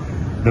floor,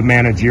 the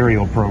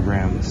managerial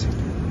programs,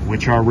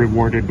 which are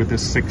rewarded with a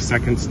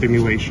 6-second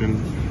stimulation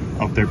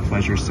of their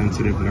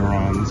pleasure-sensitive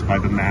neurons by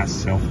the mass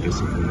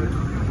self-discipline.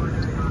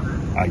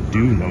 I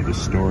do know the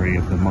story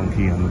of the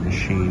monkey and the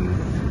machine.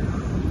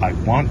 I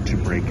want to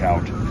break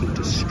out and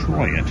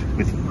destroy it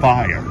with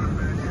fire.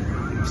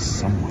 If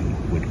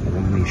someone would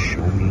only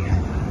show me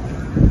how.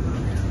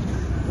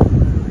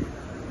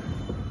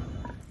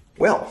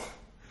 Well,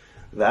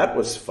 that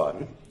was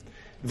fun.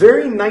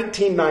 Very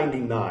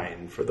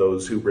 1999, for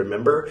those who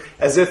remember,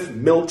 as if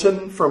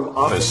Milton from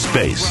Office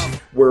Space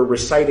were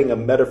reciting a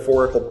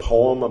metaphorical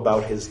poem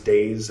about his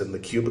days in the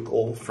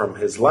cubicle from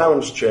his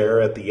lounge chair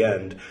at the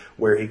end,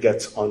 where he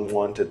gets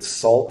unwanted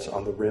salt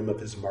on the rim of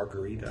his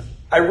margarita.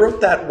 I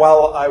wrote that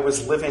while I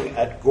was living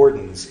at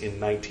Gordon's in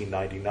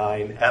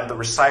 1999, and the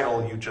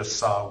recital you just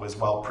saw was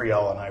while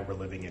Priyal and I were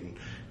living in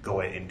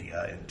Goa,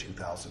 India in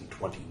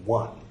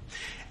 2021.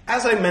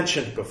 As I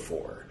mentioned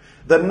before,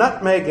 the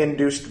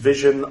nutmeg-induced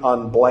vision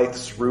on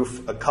Blythe's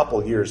roof a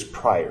couple years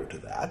prior to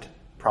that,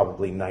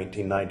 probably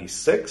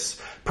 1996,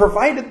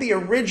 provided the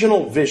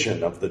original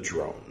vision of the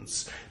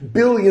drones.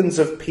 Billions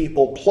of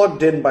people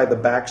plugged in by the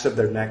backs of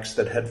their necks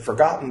that had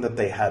forgotten that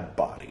they had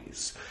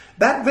bodies.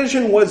 That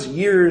vision was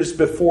years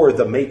before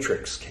The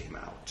Matrix came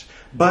out.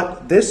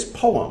 But this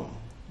poem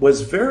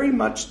was very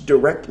much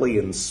directly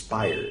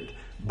inspired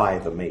by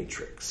The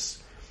Matrix.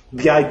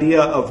 The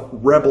idea of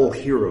rebel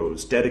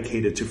heroes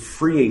dedicated to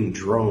freeing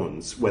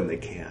drones when they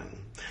can,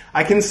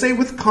 I can say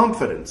with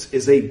confidence,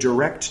 is a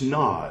direct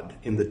nod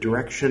in the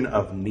direction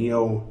of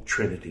Neo,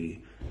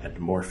 Trinity, and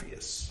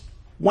Morpheus.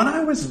 When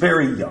I was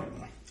very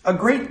young, a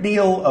great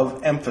deal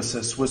of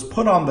emphasis was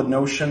put on the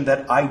notion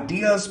that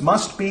ideas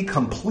must be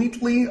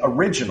completely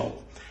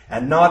original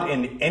and not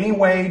in any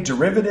way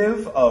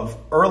derivative of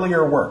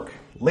earlier work.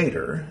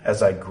 Later,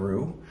 as I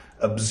grew,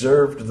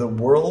 observed the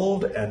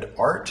world and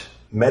art,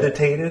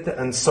 meditated,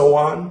 and so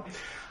on,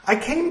 I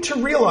came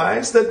to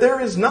realize that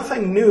there is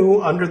nothing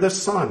new under the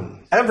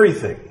sun.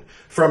 Everything,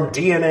 from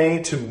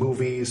DNA to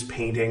movies,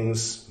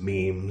 paintings,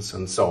 memes,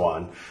 and so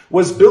on,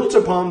 was built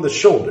upon the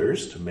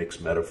shoulders, to mix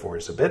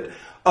metaphors a bit,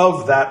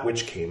 of that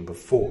which came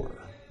before.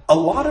 A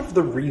lot of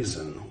the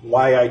reason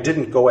why I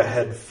didn't go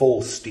ahead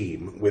full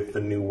steam with the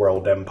New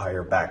World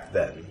Empire back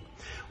then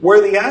were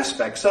the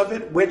aspects of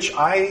it which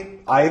I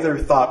either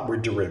thought were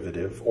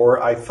derivative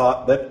or I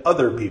thought that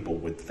other people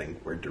would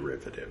think were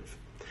derivative.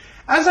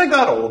 As I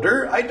got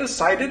older, I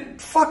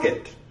decided, fuck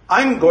it,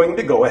 I'm going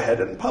to go ahead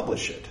and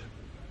publish it.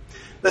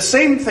 The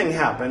same thing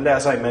happened,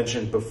 as I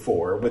mentioned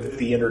before, with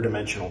the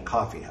Interdimensional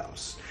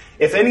Coffeehouse.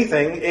 If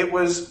anything, it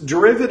was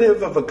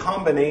derivative of a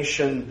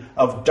combination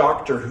of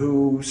Doctor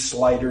Who,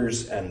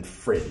 Sliders, and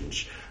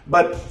Fringe.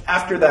 But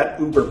after that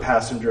Uber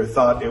passenger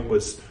thought it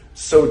was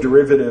so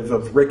derivative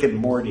of Rick and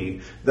Morty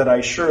that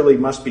I surely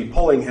must be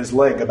pulling his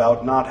leg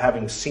about not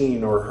having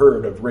seen or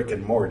heard of Rick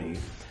and Morty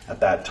at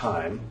that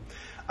time,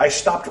 I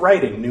stopped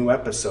writing new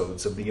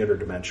episodes of the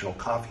Interdimensional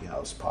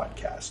Coffeehouse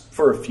podcast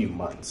for a few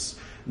months.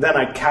 Then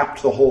I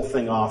capped the whole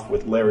thing off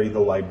with Larry the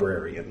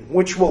Librarian,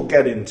 which we'll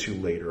get into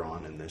later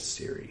on in this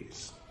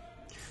series.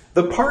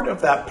 The part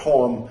of that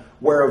poem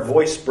where a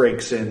voice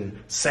breaks in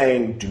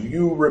saying, "Do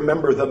you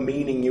remember the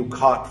meaning you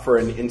caught for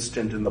an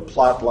instant in the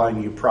plot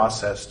line you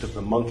processed of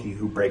the monkey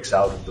who breaks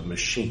out of the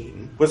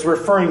machine," was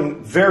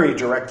referring very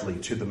directly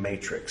to The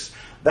Matrix.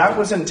 That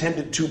was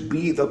intended to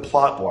be the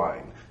plot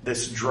line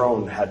this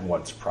drone had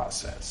once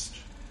processed.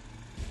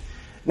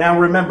 Now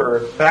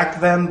remember, back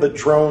then the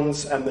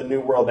drones and the New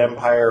World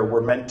Empire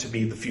were meant to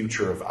be the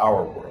future of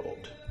our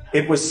world.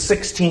 It was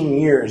 16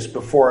 years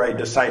before I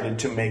decided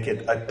to make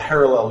it a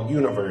parallel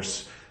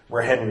universe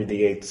where Henry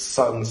VIII's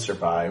son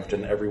survived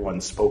and everyone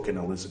spoke in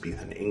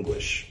Elizabethan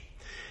English.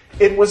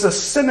 It was a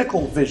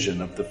cynical vision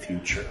of the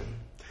future.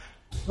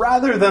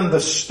 Rather than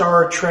the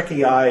Star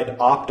Trek-eyed,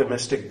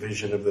 optimistic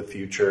vision of the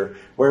future,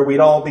 where we'd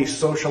all be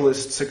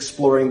socialists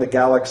exploring the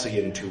galaxy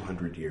in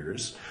 200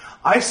 years,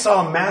 I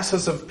saw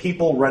masses of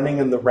people running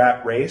in the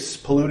rat race,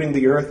 polluting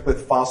the earth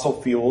with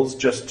fossil fuels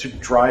just to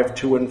drive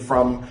to and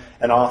from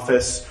an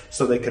office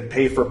so they could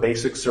pay for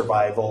basic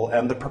survival,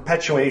 and the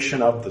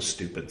perpetuation of the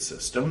stupid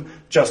system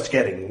just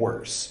getting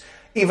worse.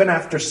 Even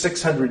after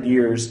 600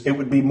 years, it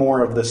would be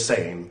more of the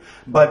same,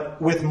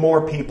 but with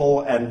more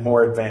people and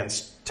more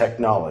advanced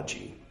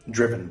technology,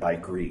 driven by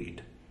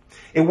greed.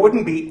 It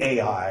wouldn't be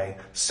AI,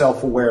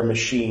 self-aware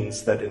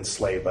machines that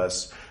enslave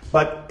us,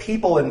 but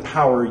people in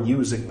power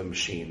using the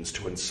machines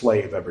to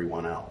enslave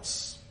everyone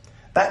else.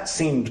 That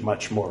seemed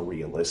much more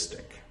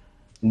realistic.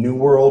 New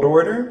World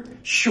Order?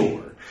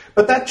 Sure,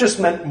 but that just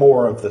meant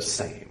more of the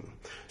same.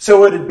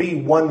 So it'd be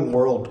one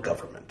world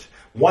government,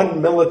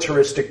 one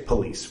militaristic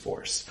police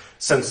force,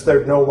 since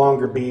there'd no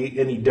longer be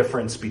any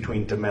difference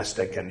between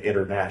domestic and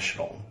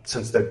international,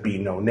 since there'd be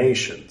no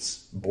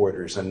nations.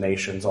 Borders and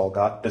nations all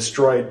got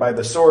destroyed by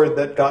the sword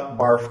that got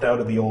barfed out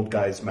of the old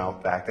guy's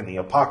mouth back in the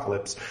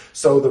apocalypse,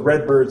 so the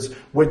Redbirds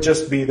would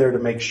just be there to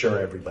make sure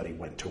everybody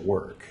went to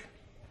work.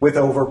 With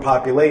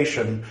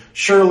overpopulation,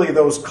 surely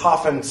those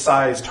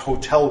coffin-sized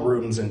hotel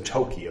rooms in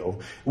Tokyo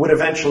would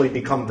eventually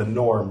become the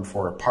norm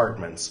for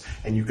apartments,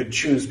 and you could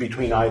choose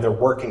between either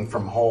working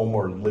from home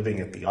or living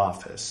at the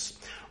office.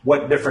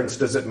 What difference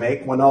does it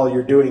make when all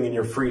you're doing in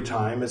your free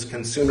time is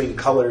consuming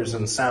colors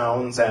and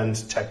sounds and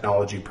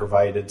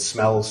technology-provided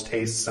smells,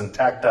 tastes, and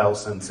tactile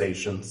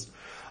sensations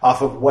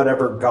off of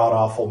whatever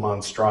god-awful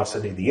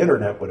monstrosity the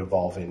internet would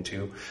evolve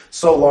into,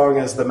 so long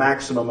as the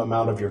maximum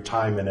amount of your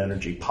time and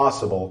energy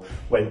possible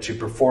went to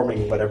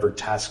performing whatever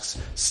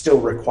tasks still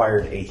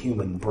required a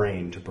human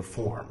brain to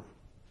perform?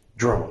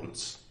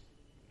 Drones.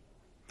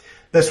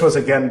 This was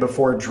again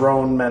before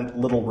drone meant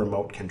little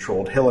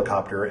remote-controlled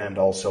helicopter, and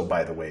also,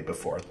 by the way,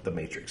 before The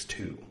Matrix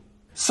 2.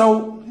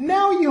 So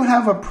now you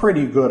have a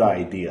pretty good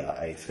idea,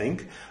 I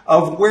think,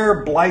 of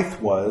where Blythe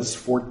was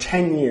for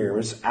 10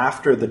 years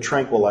after the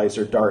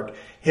tranquilizer dart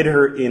hit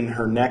her in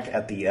her neck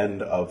at the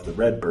end of the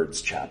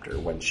Redbirds chapter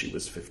when she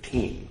was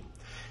 15.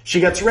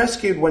 She gets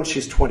rescued when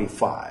she's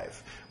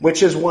 25,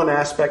 which is one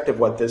aspect of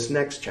what this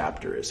next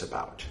chapter is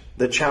about.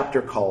 The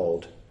chapter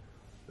called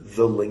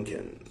The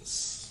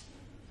Lincolns.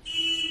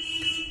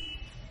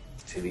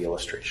 See the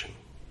illustration.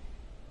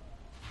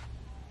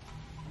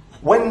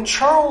 When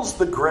Charles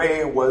the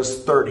Grey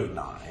was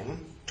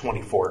 39,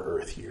 24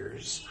 Earth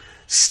years,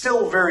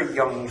 still very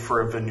young for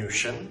a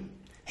Venusian,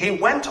 he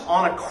went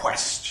on a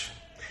quest.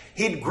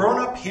 He'd grown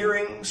up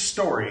hearing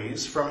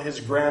stories from his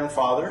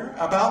grandfather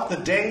about the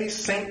day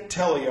St.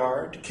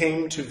 Teliard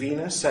came to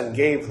Venus and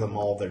gave them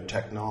all their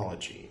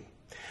technology.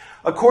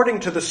 According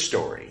to the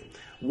story,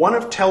 one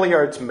of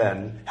Teliard's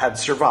men had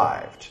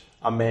survived,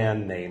 a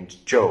man named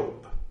Job.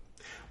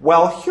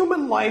 While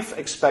human life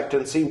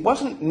expectancy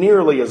wasn't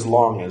nearly as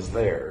long as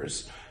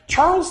theirs,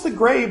 Charles the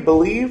Grey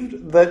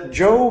believed that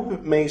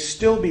Job may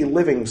still be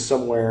living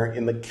somewhere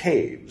in the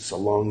caves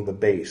along the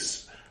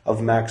base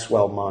of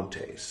Maxwell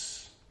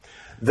Montes.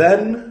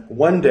 Then,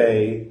 one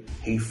day,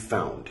 he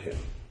found him.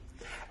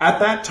 At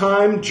that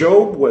time,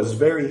 Job was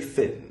very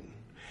thin.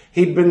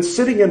 He'd been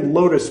sitting in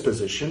lotus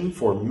position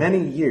for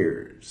many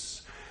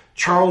years.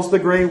 Charles the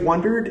Grey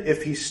wondered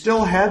if he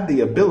still had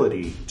the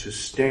ability to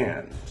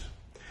stand.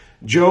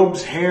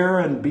 Job's hair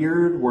and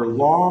beard were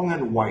long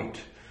and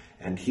white,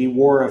 and he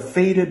wore a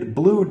faded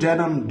blue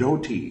denim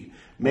dhoti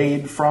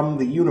made from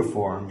the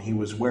uniform he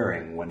was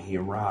wearing when he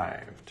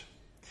arrived.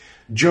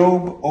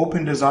 Job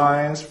opened his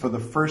eyes for the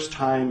first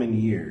time in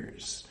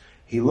years.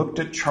 He looked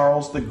at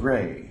Charles the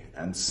Grey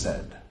and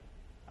said,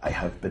 "I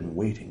have been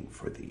waiting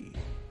for thee."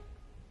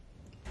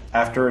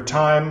 After a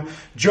time,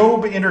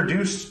 Job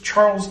introduced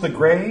Charles the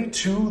Grey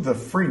to the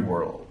free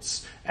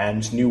worlds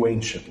and New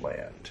Ancient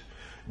Land.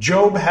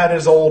 Job had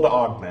his old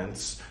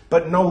augments,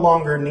 but no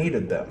longer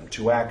needed them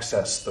to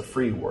access the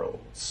free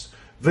worlds.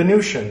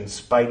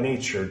 Venusians, by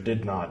nature,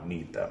 did not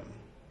need them.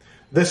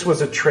 This was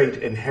a trait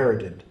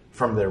inherited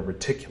from their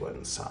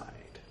reticulan side.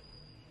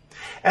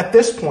 At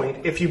this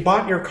point, if you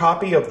bought your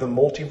copy of the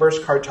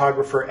Multiverse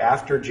Cartographer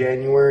after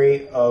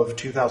January of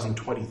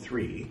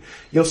 2023,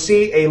 you'll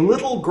see a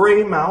little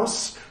gray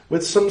mouse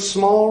with some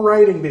small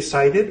writing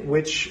beside it,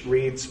 which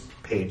reads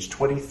page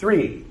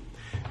 23.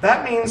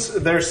 That means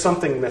there's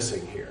something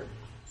missing here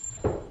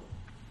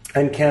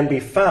and can be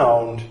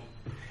found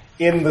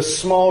in the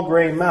small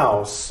gray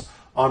mouse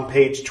on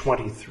page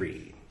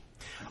 23.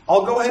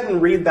 I'll go ahead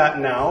and read that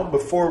now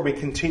before we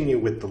continue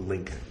with the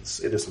Lincolns.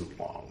 It isn't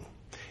long.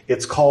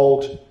 It's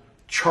called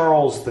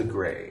Charles the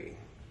Grey.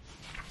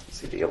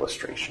 See the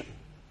illustration.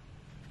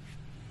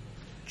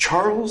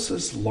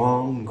 Charles's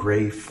long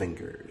gray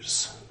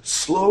fingers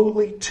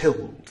slowly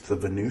tilled the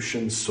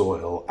Venusian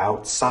soil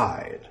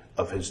outside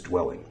of his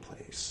dwelling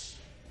place.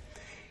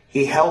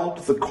 He held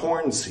the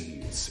corn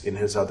seeds in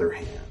his other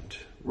hand,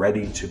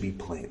 ready to be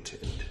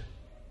planted.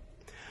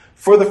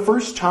 For the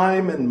first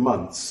time in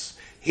months,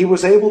 he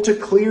was able to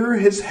clear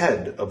his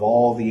head of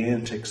all the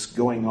antics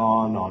going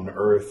on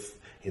Earth,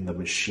 in the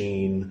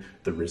machine,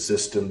 the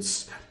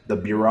resistance, the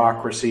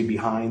bureaucracy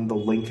behind the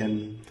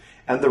Lincoln,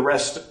 and the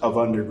rest of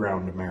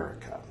underground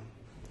America,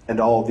 and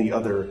all the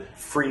other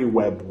free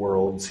web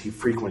worlds he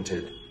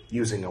frequented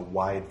using a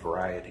wide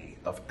variety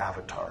of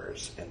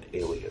avatars and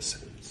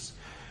aliases.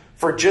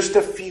 For just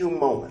a few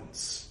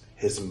moments,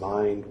 his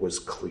mind was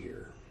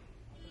clear.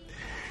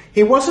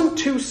 He wasn't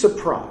too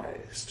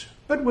surprised,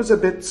 but was a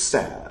bit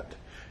sad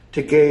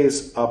to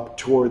gaze up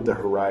toward the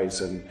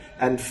horizon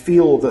and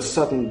feel the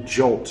sudden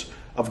jolt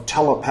of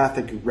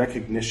telepathic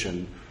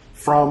recognition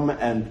from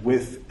and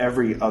with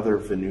every other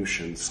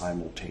Venusian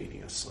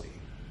simultaneously.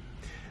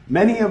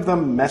 Many of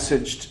them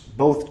messaged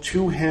both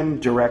to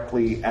him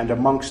directly and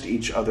amongst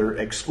each other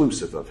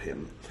exclusive of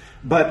him,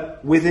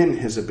 but within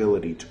his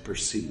ability to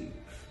perceive.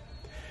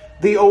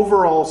 The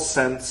overall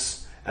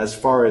sense, as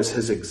far as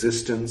his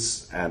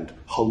existence and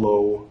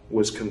hello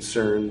was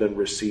concerned and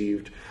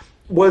received,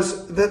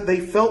 was that they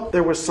felt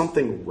there was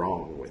something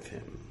wrong with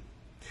him,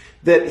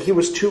 that he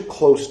was too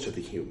close to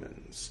the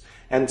humans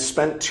and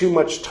spent too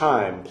much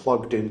time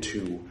plugged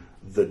into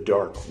the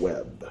dark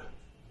web.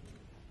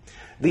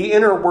 The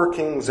inner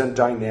workings and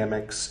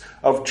dynamics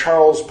of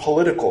Charles'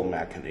 political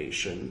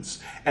machinations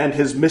and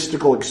his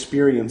mystical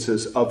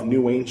experiences of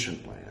New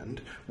Ancient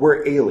Land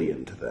were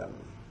alien to them.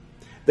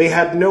 They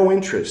had no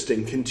interest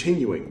in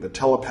continuing the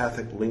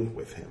telepathic link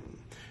with him,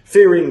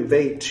 fearing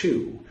they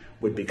too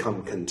would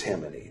become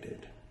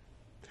contaminated.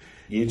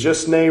 "Ye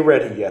just nae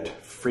ready yet,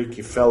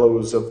 freaky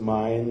fellows of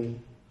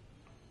mine,"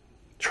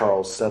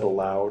 Charles said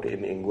aloud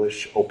in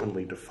English,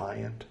 openly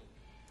defiant.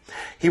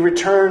 He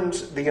returned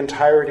the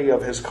entirety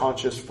of his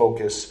conscious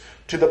focus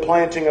to the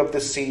planting of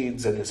the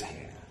seeds in his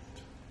hand.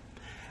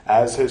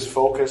 As his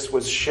focus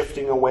was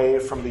shifting away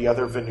from the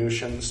other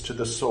Venusians to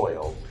the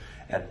soil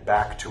and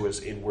back to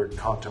his inward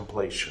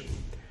contemplation,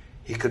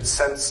 he could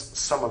sense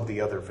some of the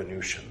other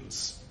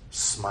Venusians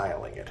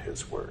smiling at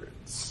his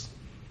words.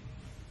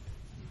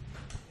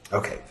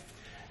 Okay,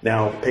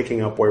 now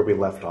picking up where we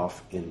left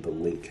off in the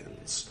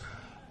Lincolns.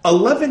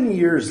 11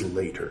 years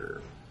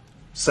later,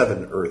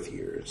 7 Earth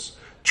years,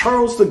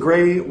 Charles the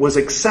Grey was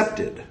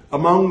accepted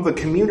among the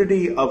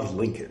community of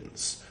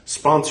Lincolns,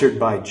 sponsored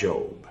by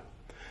Job.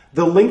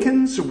 The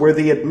Lincolns were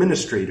the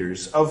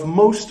administrators of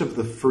most of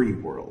the free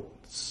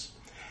worlds.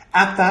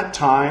 At that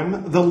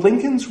time, the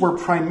Lincolns were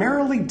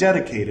primarily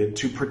dedicated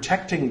to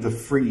protecting the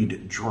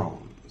freed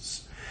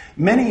drones.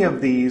 Many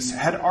of these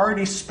had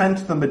already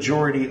spent the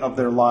majority of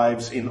their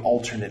lives in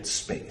alternate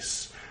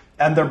space,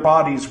 and their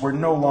bodies were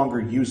no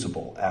longer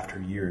usable after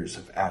years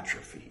of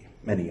atrophy.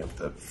 Many of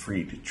the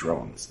freed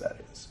drones, that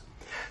is.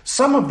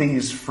 Some of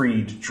these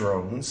freed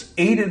drones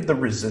aided the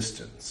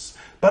resistance,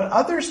 but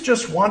others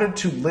just wanted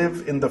to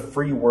live in the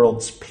free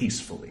worlds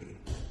peacefully,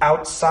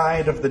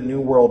 outside of the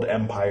New World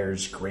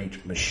Empire's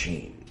great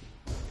machine.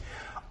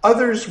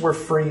 Others were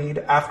freed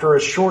after a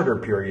shorter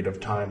period of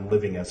time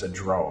living as a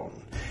drone,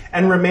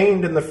 and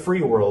remained in the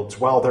free worlds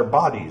while their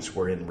bodies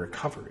were in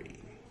recovery.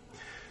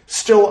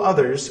 Still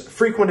others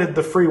frequented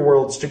the free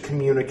worlds to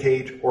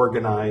communicate,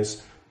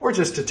 organize, or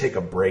just to take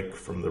a break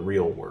from the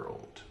real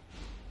world.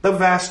 The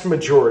vast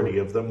majority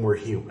of them were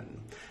human,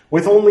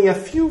 with only a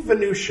few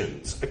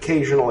Venusians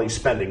occasionally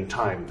spending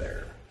time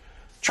there.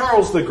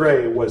 Charles the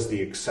Grey was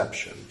the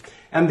exception,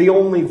 and the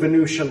only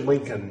Venusian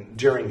Lincoln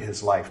during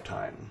his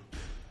lifetime.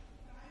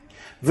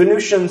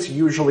 Venusians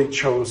usually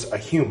chose a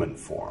human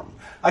form,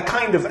 a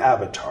kind of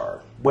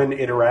avatar, when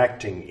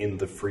interacting in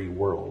the free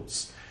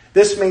worlds.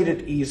 This made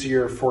it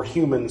easier for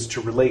humans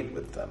to relate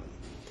with them.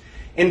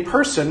 In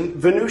person,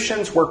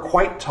 Venusians were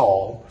quite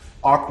tall,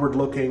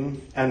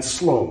 awkward-looking, and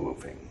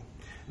slow-moving.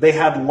 They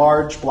had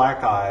large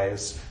black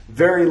eyes,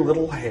 very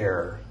little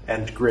hair,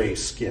 and gray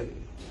skin.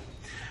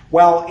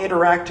 While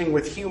interacting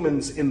with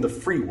humans in the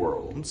free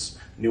worlds,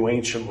 New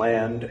Ancient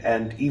Land,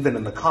 and even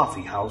in the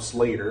Coffeehouse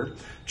later,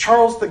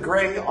 Charles the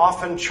Grey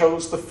often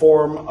chose the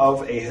form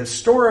of a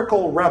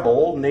historical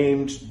rebel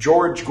named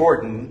George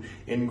Gordon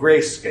in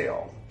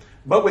grayscale,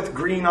 but with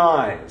green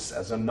eyes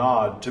as a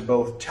nod to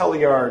both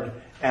Telliard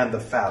and the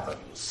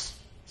Fathoms.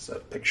 It's a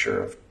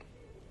picture of...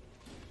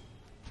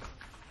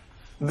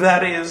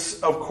 That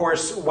is, of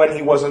course, when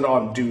he wasn't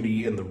on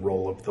duty in the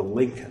role of the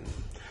Lincoln.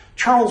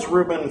 Charles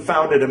Reuben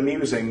found it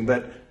amusing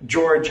that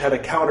George had a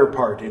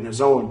counterpart in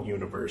his own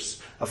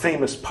universe, a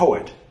famous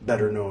poet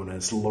better known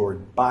as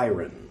Lord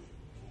Byron.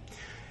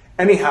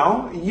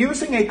 Anyhow,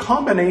 using a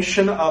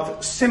combination of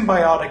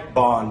symbiotic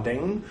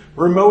bonding,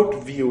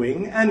 remote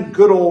viewing, and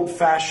good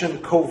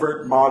old-fashioned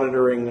covert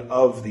monitoring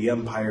of the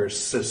Empire's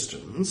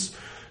systems,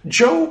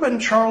 Job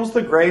and Charles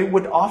the Grey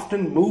would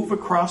often move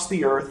across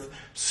the earth,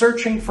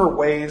 searching for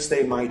ways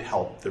they might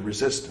help the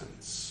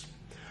resistance.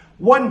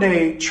 One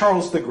day,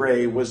 Charles the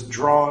Grey was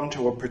drawn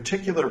to a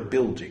particular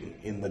building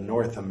in the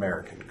North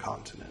American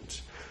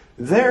continent.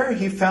 There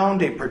he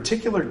found a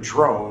particular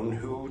drone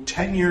who,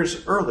 10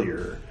 years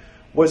earlier,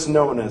 was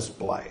known as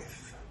Blythe.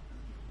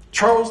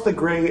 Charles the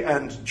Grey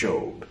and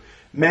Job,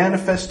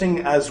 manifesting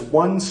as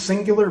one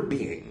singular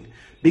being,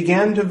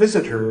 began to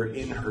visit her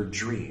in her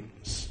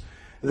dreams.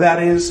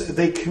 That is,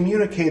 they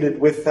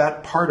communicated with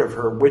that part of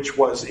her which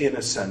was, in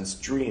a sense,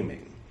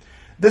 dreaming.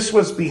 This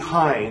was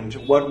behind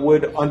what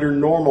would, under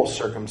normal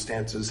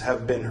circumstances,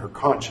 have been her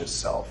conscious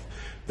self,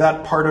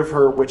 that part of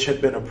her which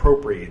had been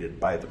appropriated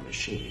by the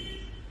machine.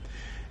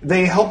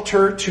 They helped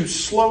her to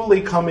slowly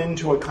come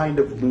into a kind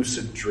of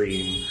lucid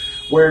dream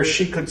where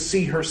she could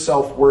see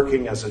herself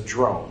working as a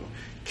drone,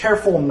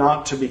 careful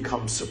not to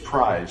become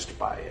surprised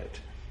by it.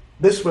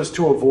 This was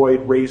to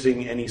avoid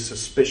raising any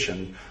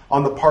suspicion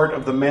on the part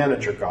of the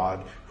manager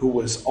god who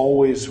was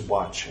always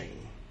watching,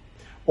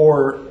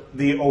 or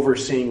the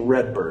overseeing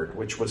Redbird,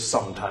 which was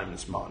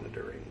sometimes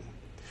monitoring.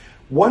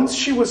 Once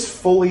she was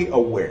fully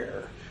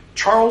aware,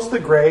 Charles the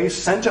Grey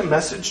sent a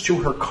message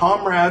to her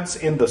comrades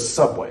in the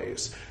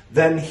subways.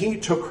 Then he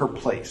took her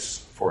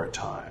place for a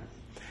time.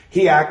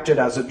 He acted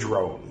as a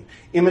drone,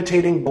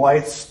 imitating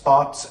Blythe's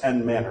thoughts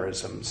and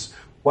mannerisms,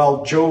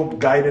 while Job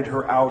guided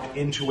her out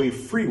into a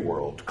free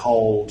world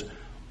called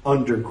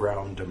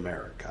Underground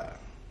America.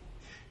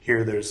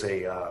 Here there's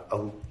a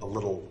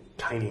little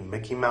tiny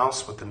Mickey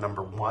Mouse with the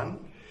number 1,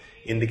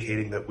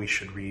 indicating that we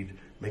should read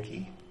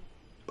Mickey,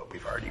 but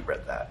we've already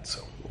read that,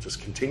 so we'll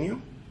just continue.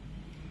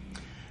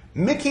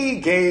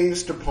 Mickey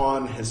gazed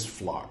upon his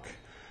flock.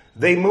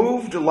 They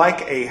moved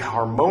like a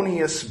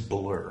harmonious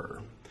blur.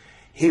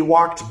 He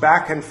walked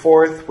back and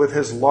forth with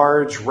his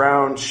large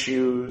round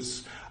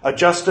shoes,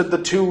 adjusted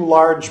the 2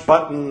 large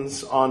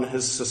buttons on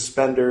his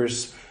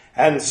suspenders,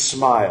 and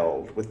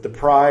smiled with the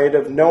pride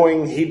of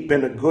knowing he'd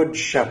been a good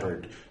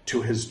shepherd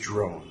to his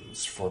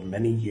drones for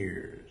many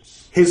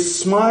years. His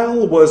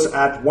smile was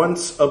at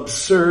once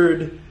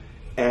absurd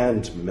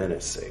and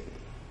menacing.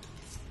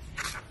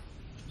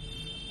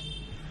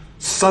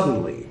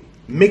 Suddenly,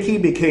 Mickey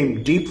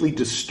became deeply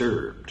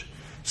disturbed.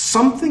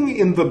 Something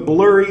in the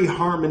blurry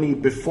harmony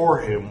before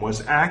him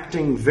was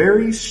acting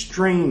very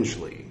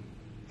strangely.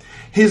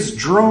 His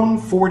drone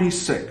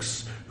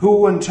 46,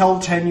 who until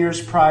 10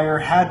 years prior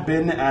had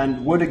been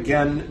and would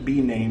again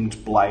be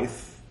named Blythe,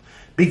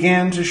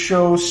 began to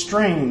show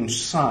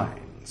strange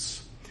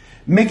signs.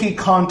 Mickey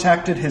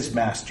contacted his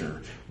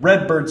master,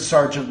 Redbird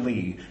Sergeant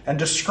Lee, and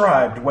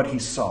described what he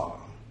saw.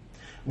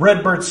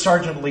 Redbird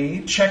Sergeant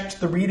Lee checked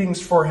the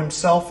readings for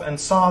himself and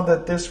saw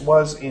that this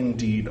was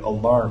indeed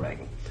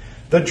alarming.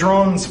 The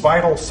drone's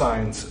vital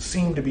signs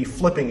seemed to be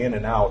flipping in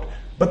and out,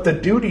 but the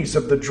duties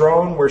of the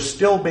drone were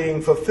still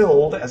being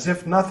fulfilled as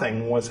if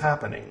nothing was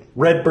happening.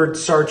 Redbird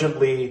Sergeant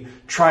Lee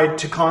tried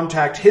to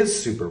contact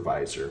his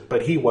supervisor,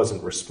 but he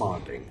wasn't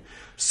responding.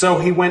 So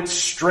he went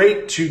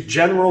straight to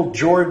General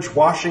George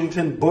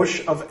Washington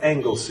Bush of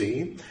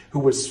Anglesey, who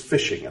was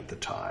fishing at the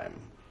time.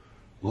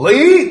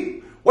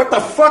 "Lee? What the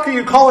fuck are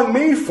you calling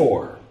me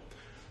for?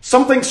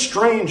 Something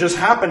strange is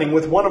happening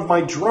with one of my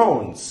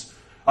drones."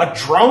 "A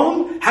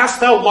drone? Hast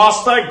thou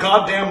lost thy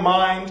goddamn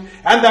mind?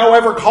 And thou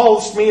ever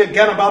callest me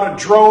again about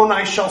a drone,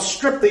 I shall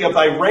strip thee of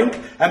thy rank,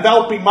 and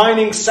thou'lt be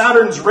mining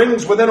Saturn's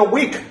rings within a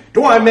week.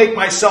 Do I make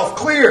myself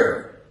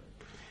clear?"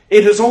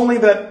 "It is only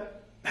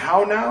that..."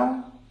 "How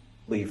now?"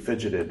 Lee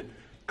fidgeted,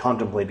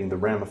 contemplating the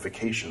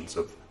ramifications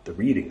of the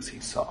readings he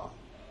saw.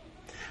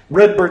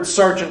 Redbird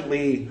Sergeant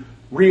Lee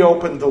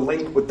reopened the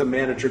link with the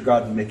manager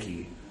god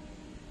Mickey.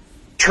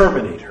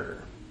 "Terminate her."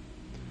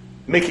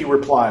 Mickey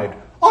replied,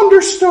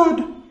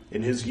 "Understood,"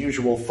 in his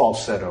usual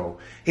falsetto.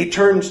 He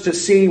turned to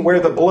see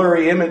where the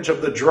blurry image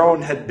of the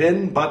drone had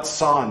been, but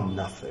saw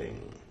nothing.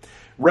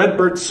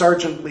 Redbird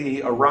Sergeant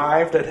Lee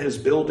arrived at his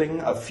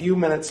building a few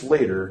minutes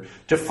later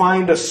to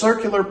find a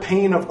circular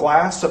pane of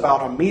glass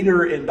about 1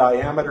 meter in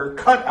diameter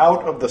cut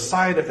out of the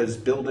side of his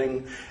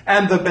building,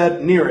 and the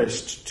bed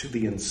nearest to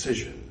the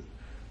incision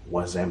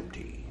was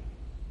empty.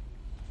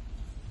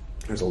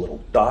 There's a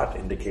little dot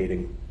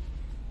indicating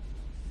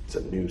it's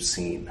a new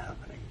scene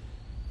happening.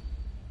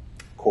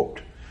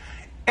 Quote,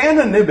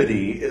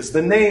 "Anonymity is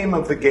the name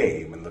of the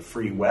game in the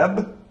free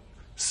web,"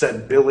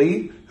 said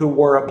Billy, who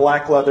wore a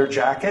black leather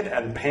jacket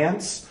and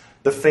pants,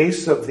 the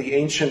face of the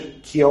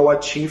ancient Kiowa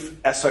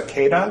chief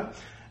Esakeda,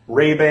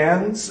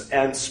 Ray-Bans,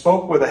 and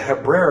spoke with a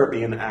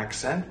Hebraean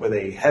accent with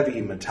a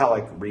heavy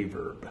metallic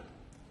reverb.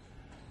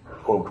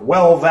 Quote,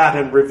 "Well, that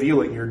and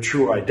revealing your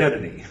true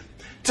identity.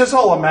 'Tis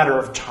all a matter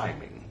of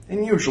timing,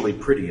 and usually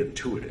pretty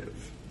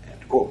intuitive."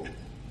 End quote.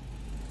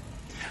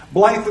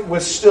 Blythe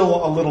was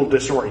still a little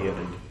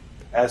disoriented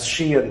as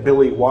she and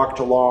Billy walked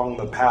along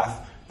the path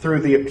through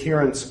the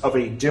appearance of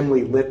a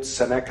dimly lit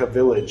Seneca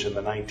village in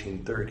the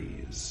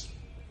 1930s.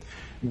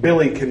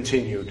 Billy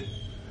continued,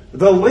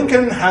 "The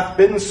Lincoln hath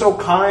been so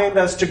kind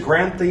as to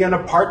grant thee an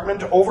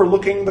apartment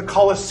overlooking the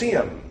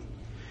Colosseum."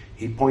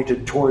 He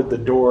pointed toward the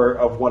door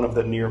of one of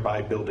the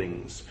nearby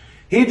buildings.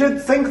 He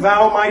did think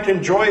thou might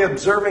enjoy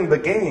observing the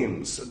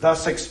games,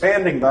 thus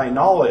expanding thy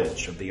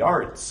knowledge of the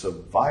arts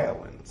of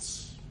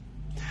violence.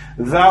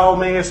 Thou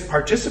mayest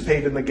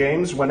participate in the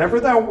games whenever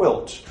thou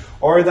wilt,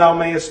 or thou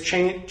mayest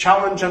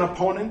challenge an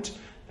opponent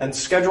and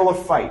schedule a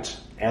fight,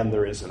 and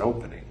there is an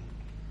opening.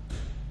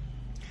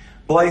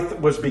 Blythe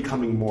was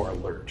becoming more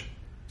alert.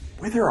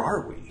 Whither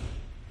are we?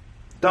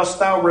 Dost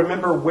thou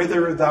remember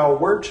whither thou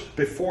wert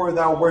before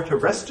thou wert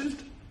arrested?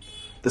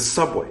 The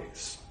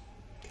subways.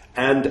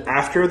 And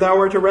after thou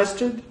wert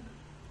arrested?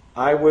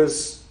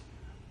 Blythe's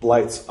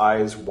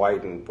eyes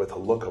widened with a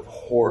look of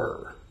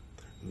horror.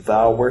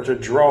 Thou wert a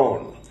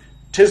drone.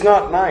 'Tis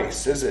not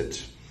nice, is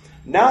it?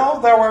 Now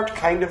thou art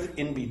kind of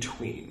in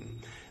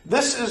between.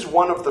 This is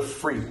one of the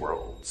free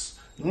worlds.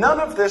 None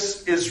of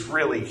this is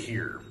really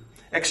here,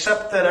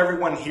 except that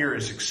everyone here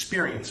is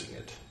experiencing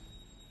it.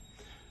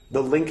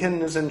 The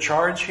Lincoln is in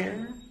charge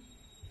here?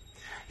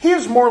 He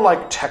is more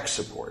like tech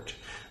support.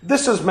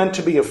 This is meant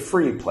to be a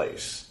free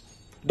place.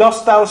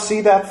 Dost thou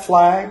see that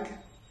flag?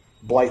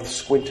 Blythe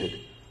squinted.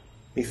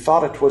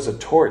 Methought it was a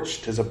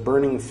torch, 'tis a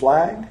burning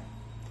flag.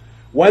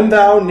 When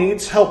thou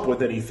needst help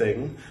with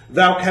anything,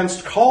 thou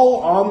canst call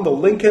on the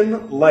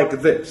Lincoln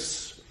like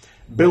this.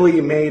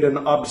 Billy made an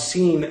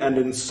obscene and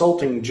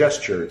insulting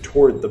gesture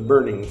toward the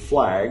burning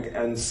flag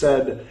and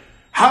said,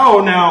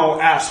 How now,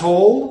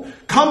 asshole?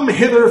 Come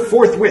hither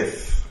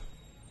forthwith.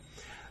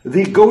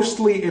 The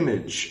ghostly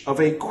image of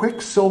a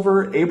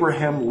Quicksilver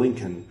Abraham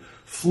Lincoln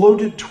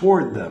floated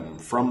toward them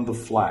from the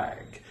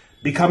flag,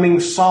 becoming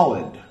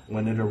solid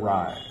when it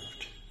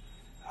arrived.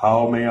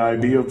 How may I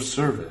be of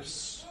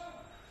service?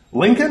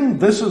 Lincoln,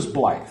 this is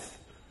Blythe.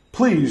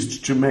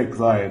 Pleased to make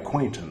thy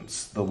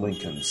acquaintance, the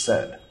Lincoln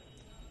said.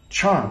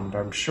 Charmed,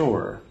 I'm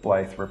sure,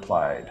 Blythe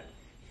replied.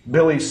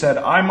 Billy said,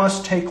 I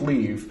must take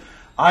leave.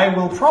 I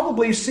will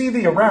probably see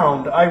thee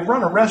around. I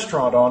run a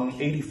restaurant on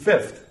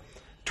 85th.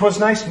 'Twas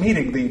nice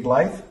meeting thee,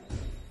 Blythe.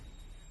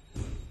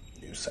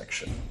 New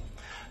section.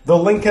 The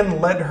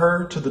Lincoln led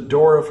her to the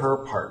door of her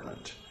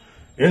apartment.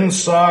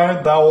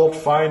 Inside thou'lt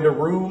find a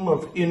room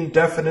of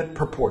indefinite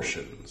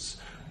proportions.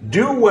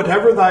 Do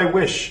whatever thy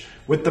wish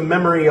with the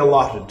memory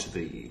allotted to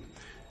thee.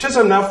 'Tis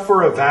enough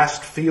for a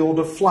vast field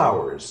of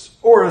flowers,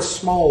 or a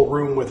small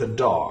room with a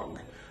dog,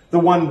 the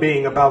one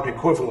being about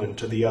equivalent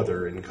to the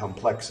other in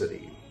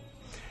complexity.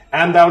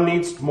 And thou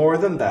needst more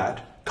than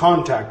that,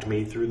 contact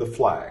me through the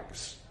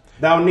flags.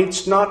 Thou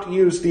needst not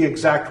use the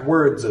exact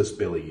words as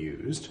Billy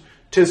used,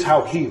 'tis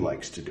how he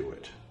likes to do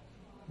it.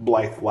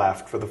 Blythe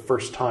laughed for the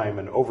first time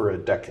in over a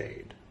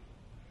decade.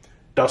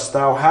 Dost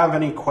thou have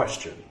any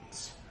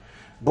questions?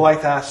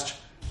 Blythe asked,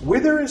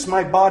 Whither is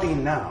my body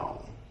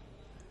now?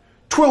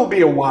 'Twill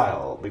be a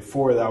while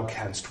before thou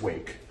canst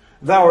wake.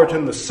 Thou art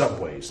in the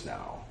subways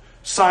now.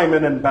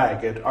 Simon and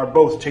Baggett are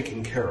both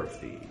taking care of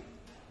thee.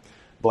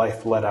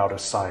 Blythe let out a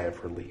sigh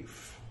of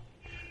relief.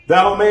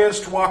 Thou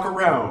mayest walk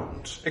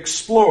around,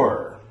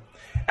 explore,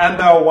 and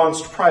thou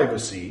wantst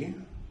privacy.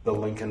 The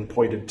Lincoln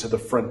pointed to the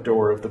front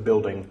door of the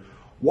building.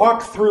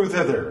 Walk through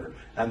thither,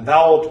 and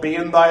thou'lt be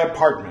in thy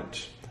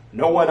apartment.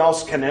 No one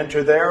else can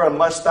enter there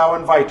unless thou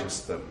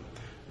invitest them.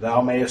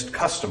 Thou mayest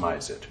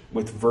customize it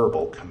with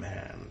verbal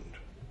command.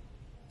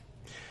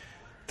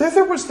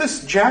 There was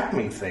this Jack,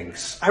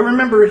 methinks. I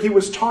remember he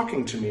was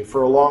talking to me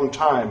for a long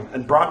time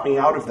and brought me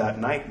out of that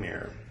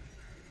nightmare.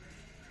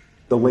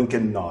 The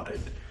Lincoln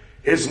nodded.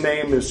 His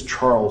name is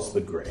Charles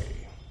the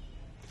Grey.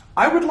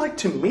 I would like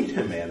to meet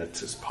him, an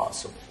it is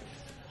possible.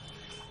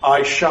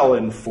 I shall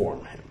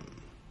inform him.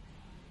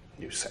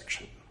 New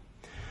section.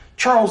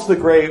 Charles the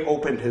Grey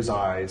opened his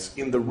eyes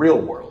in the real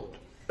world,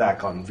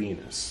 back on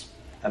Venus,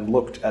 and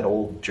looked at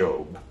old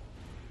Job.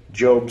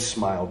 Job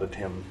smiled at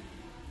him.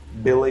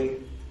 Billy,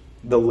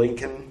 the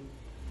Lincoln,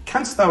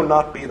 canst thou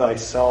not be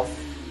thyself?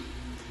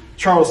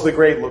 Charles the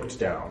Grey looked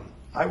down.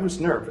 I was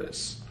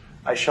nervous.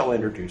 I shall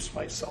introduce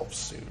myself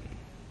soon.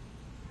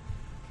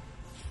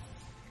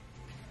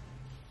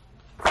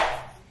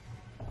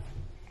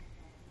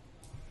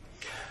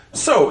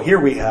 So here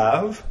we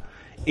have,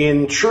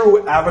 in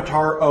true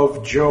Avatar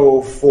of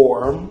Joe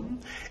form,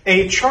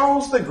 a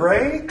Charles the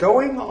Grey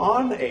going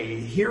on a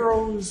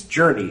hero's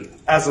journey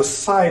as a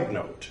side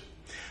note.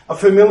 A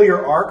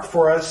familiar arc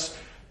for us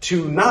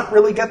to not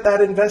really get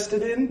that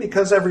invested in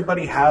because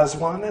everybody has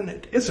one and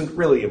it isn't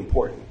really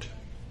important.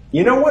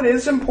 You know what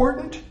is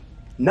important?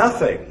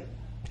 Nothing.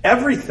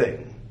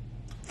 Everything.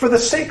 For the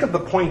sake of the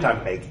point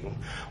I'm making,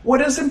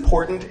 what is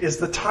important is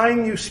the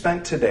time you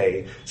spent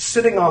today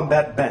sitting on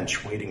that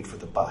bench waiting for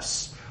the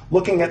bus,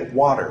 looking at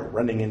water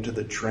running into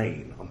the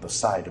drain on the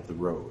side of the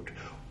road,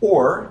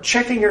 or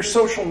checking your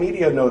social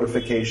media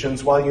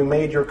notifications while you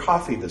made your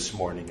coffee this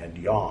morning and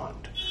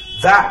yawned.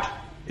 That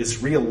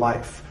is real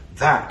life.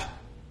 That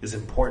is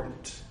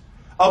important.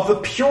 Of the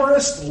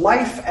purest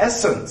life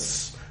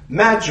essence,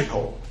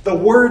 magical, the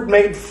Word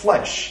made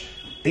flesh,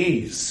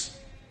 these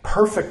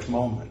perfect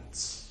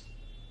moments.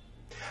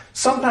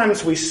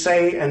 Sometimes we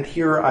say and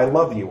hear I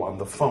love you on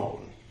the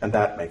phone, and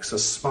that makes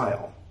us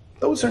smile.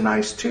 Those are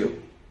nice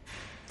too.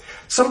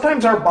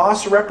 Sometimes our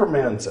boss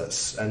reprimands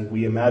us, and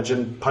we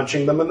imagine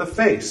punching them in the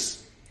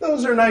face.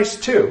 Those are nice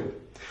too.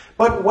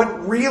 But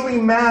what really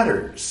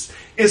matters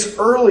is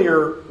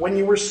earlier when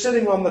you were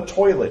sitting on the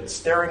toilet,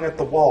 staring at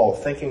the wall,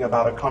 thinking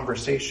about a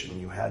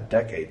conversation you had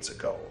decades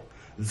ago.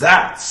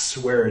 That's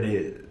where it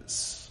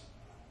is.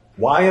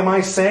 Why am I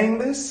saying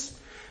this?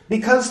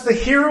 Because the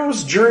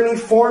hero's journey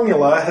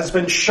formula has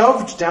been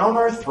shoved down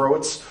our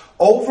throats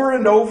over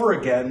and over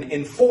again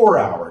in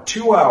 4-hour,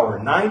 2-hour,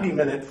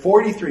 90-minute,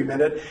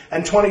 43-minute,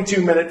 and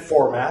 22-minute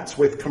formats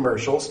with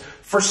commercials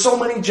for so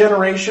many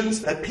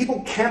generations that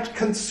people can't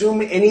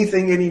consume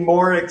anything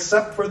anymore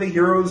except for the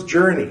hero's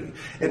journey.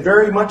 In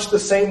very much the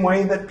same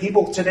way that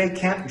people today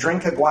can't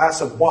drink a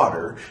glass of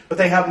water, but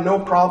they have no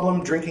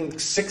problem drinking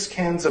 6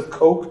 cans of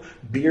Coke,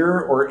 beer,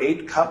 or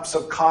 8 cups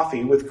of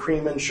coffee with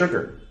cream and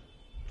sugar.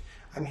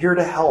 I'm here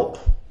to help.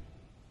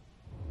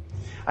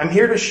 I'm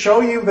here to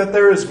show you that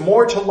there is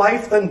more to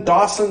life than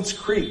Dawson's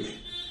Creek.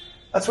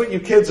 That's what you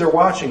kids are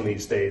watching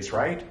these days,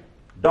 right?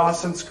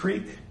 Dawson's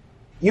Creek?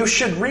 You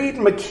should read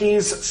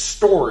McKee's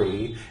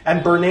story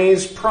and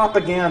Bernays'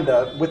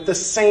 propaganda with the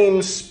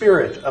same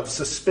spirit of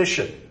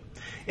suspicion.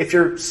 If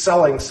you're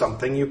selling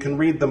something, you can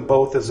read them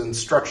both as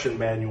instruction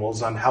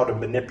manuals on how to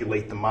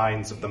manipulate the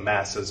minds of the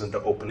masses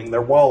into opening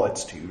their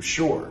wallets to you,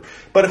 sure.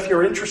 But if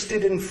you're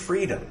interested in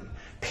freedom,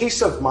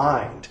 peace of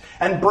mind,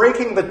 and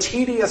breaking the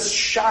tedious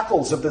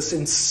shackles of this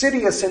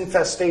insidious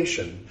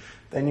infestation,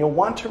 then you'll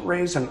want to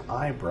raise an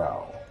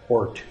eyebrow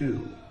or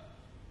two.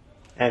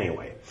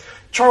 Anyway,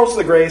 Charles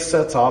the Grey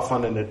sets off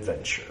on an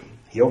adventure.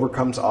 He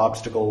overcomes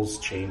obstacles,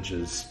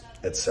 changes,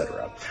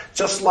 etc.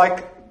 Just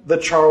like the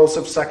Charles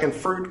of Second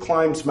Fruit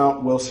climbs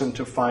Mount Wilson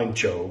to find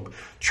Job,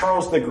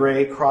 Charles the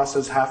Grey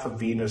crosses half of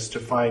Venus to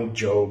find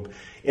Job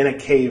in a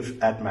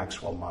cave at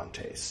Maxwell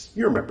Montes.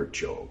 You remember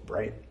Job,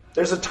 right?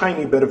 There's a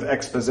tiny bit of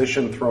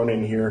exposition thrown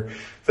in here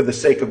for the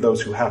sake of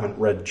those who haven't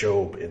read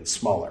Job in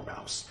smaller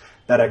mouse.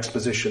 That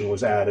exposition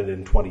was added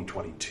in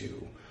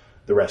 2022.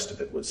 The rest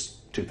of it was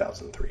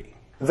 2003.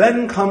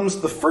 Then comes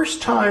the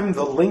first time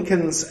the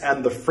Lincolns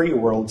and the Free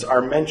Worlds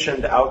are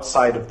mentioned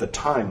outside of the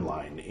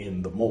timeline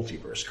in the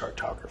Multiverse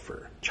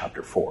Cartographer,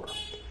 Chapter 4.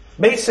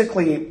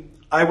 Basically,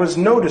 I was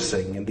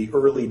noticing in the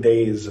early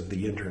days of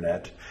the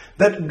internet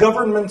that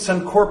governments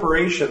and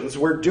corporations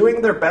were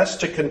doing their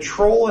best to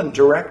control and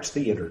direct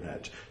the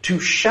internet, to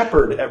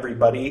shepherd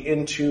everybody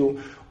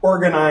into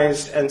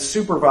organized and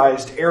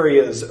supervised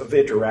areas of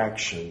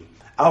interaction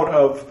out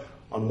of,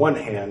 on one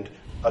hand,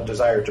 a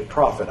desire to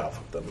profit off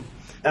of them,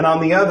 and on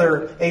the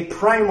other, a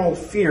primal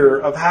fear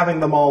of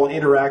having them all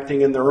interacting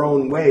in their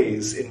own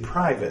ways in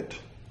private.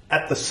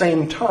 At the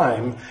same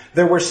time,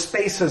 there were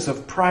spaces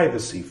of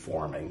privacy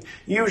forming,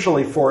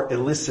 usually for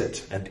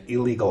illicit and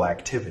illegal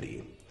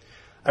activity.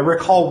 I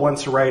recall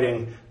once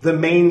writing, "The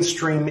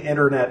mainstream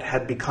internet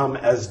had become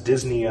as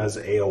Disney as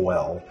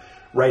AOL,"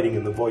 writing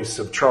in the voice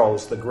of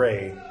Charles the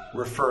Grey,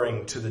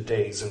 referring to the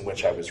days in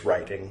which I was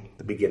writing,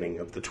 the beginning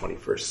of the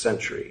 21st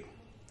century.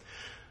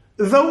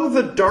 Though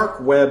the dark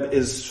web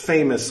is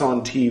famous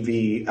on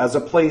TV as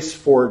a place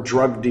for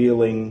drug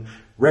dealing,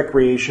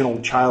 recreational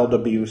child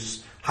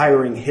abuse,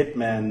 hiring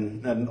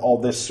hitmen, and all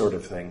this sort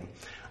of thing,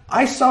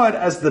 I saw it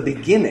as the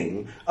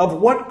beginning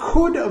of what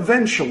could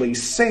eventually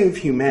save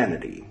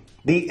humanity.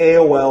 The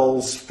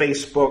AOLs,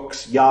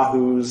 Facebooks,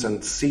 Yahoos,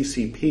 and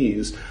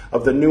CCPs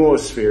of the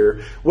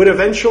noosphere would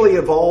eventually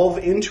evolve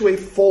into a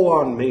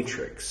full-on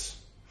matrix.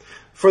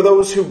 For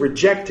those who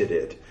rejected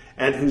it,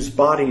 and whose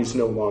bodies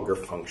no longer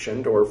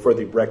functioned, or for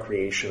the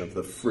recreation of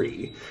the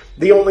free,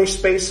 the only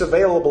space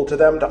available to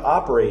them to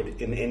operate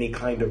in any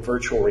kind of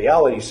virtual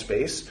reality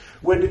space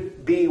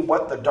would be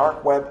what the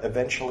dark web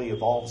eventually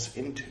evolves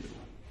into.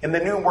 In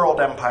the New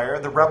World Empire,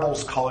 the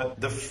rebels call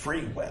it the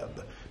free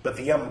web, but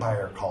the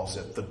Empire calls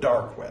it the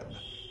dark web.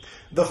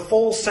 The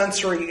full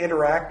sensory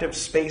interactive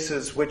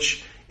spaces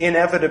which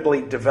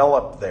inevitably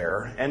develop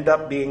there end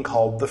up being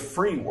called the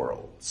free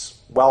worlds,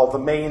 while the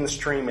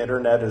mainstream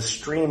internet is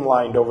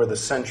streamlined over the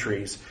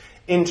centuries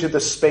into the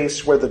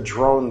space where the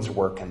drones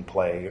work and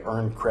play,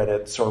 earn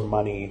credits or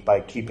money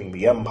by keeping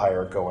the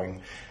empire going,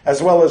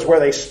 as well as where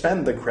they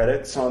spend the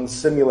credits on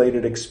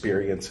simulated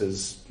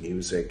experiences,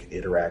 music,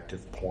 interactive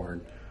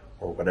porn,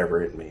 or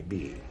whatever it may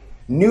be.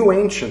 New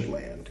Ancient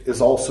Land is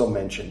also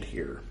mentioned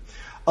here.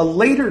 A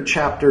later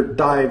chapter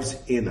dives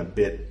in a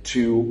bit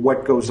to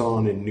what goes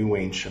on in New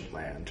Ancient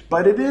Land,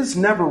 but it is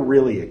never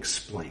really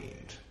explained.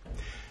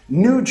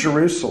 New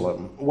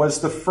Jerusalem was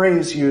the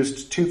phrase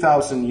used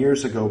 2,000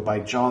 years ago by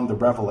John the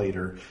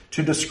Revelator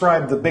to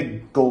describe the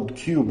big gold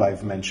cube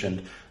I've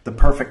mentioned, the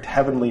perfect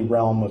heavenly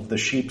realm of the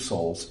sheep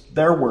souls,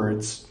 their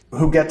words,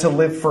 who get to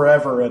live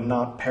forever and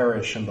not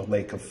perish in the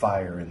lake of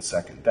fire and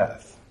second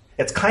death.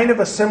 It's kind of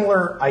a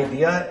similar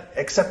idea,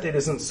 except it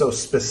isn't so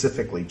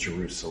specifically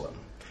Jerusalem.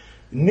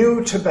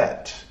 New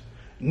Tibet,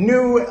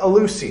 New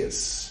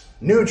Eleusis,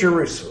 New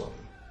Jerusalem,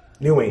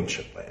 New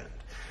Ancient Land.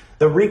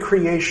 The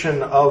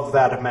recreation of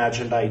that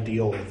imagined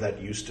ideal that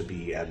used to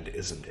be and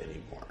isn't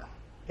anymore.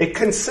 It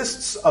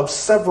consists of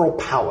several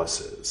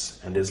palaces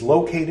and is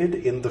located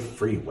in the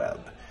free web.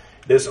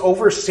 It is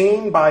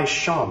overseen by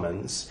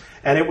shamans,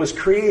 and it was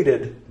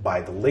created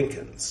by the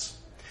Lincolns.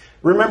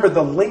 Remember,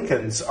 the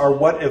Lincolns are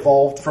what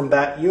evolved from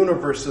that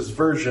universe's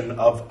version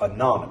of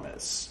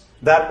Anonymous.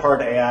 That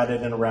part I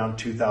added in around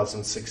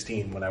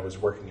 2016 when I was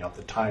working out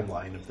the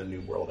timeline of the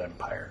New World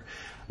Empire.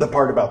 The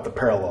part about the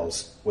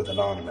parallels with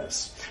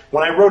Anonymous.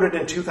 When I wrote it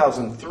in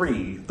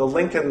 2003, the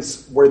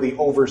Lincolns were the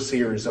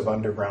overseers of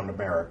underground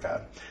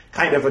America,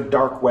 kind of a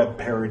dark web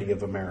parody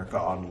of America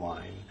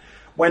Online.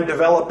 When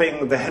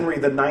developing the Henry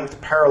IX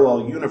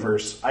parallel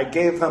universe, I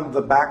gave them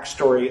the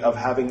backstory of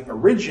having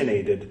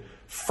originated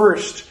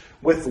first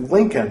with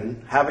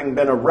Lincoln having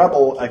been a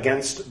rebel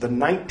against the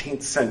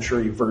 19th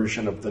century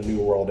version of the New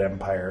World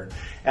Empire,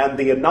 and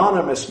the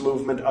Anonymous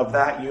movement of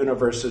that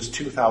universe's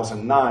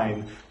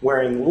 2009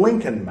 wearing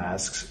Lincoln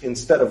masks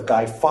instead of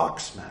Guy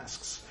Fawkes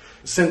masks.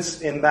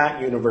 Since in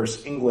that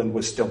universe England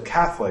was still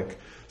Catholic,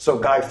 so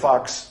Guy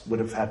Fawkes would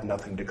have had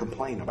nothing to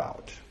complain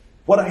about.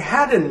 What I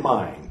had in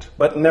mind,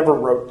 but never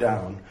wrote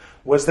down,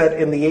 was that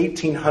in the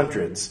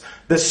 1800s,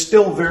 this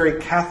still very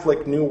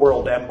Catholic New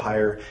World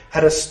Empire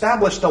had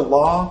established a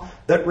law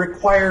that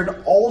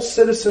required all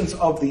citizens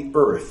of the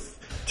earth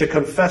to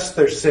confess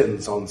their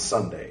sins on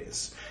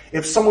Sundays.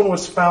 If someone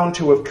was found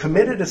to have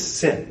committed a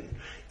sin,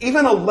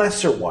 even a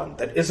lesser one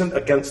that isn't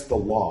against the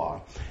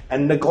law,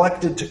 and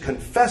neglected to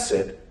confess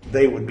it,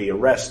 they would be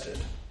arrested.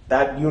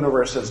 That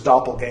universe's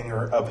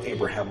doppelganger of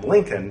Abraham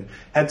Lincoln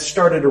had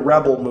started a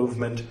rebel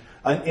movement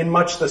in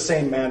much the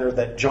same manner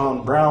that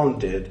John Brown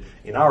did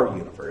in our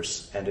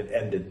universe, and it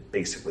ended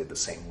basically the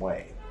same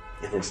way.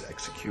 In his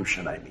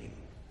execution, I mean.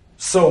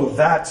 So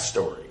that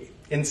story,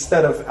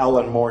 instead of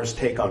Alan Moore's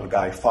take on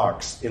Guy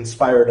Fawkes,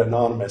 inspired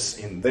Anonymous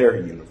in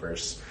their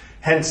universe,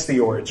 hence the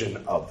origin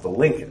of the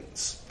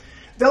Lincolns.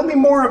 There'll be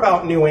more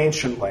about New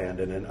Ancient Land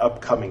in an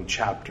upcoming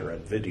chapter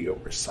and video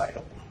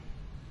recital.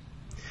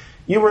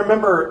 You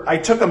remember, I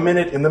took a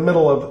minute in the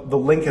middle of the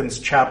Lincolns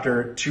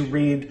chapter to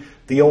read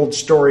the old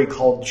story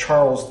called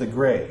Charles the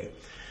Grey.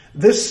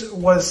 This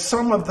was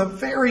some of the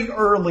very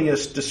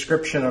earliest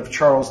description of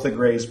Charles the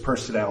Grey's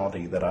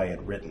personality that I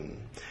had written.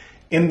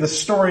 In the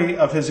story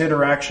of his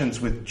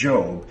interactions with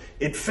Job,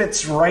 it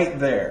fits right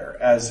there,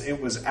 as it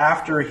was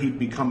after he'd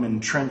become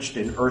entrenched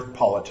in earth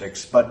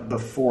politics, but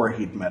before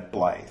he'd met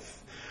Blythe.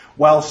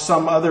 While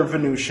some other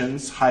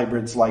Venusians,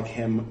 hybrids like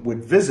him,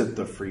 would visit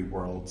the free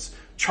worlds,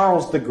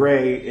 Charles the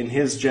Grey, in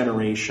his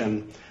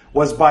generation,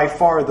 was by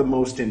far the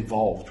most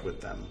involved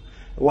with them,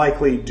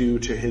 likely due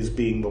to his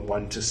being the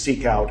one to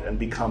seek out and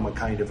become a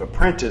kind of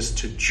apprentice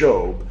to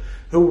Job,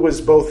 who was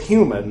both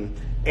human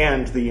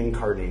and the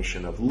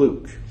incarnation of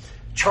Luke.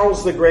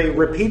 Charles the Grey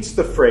repeats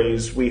the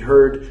phrase we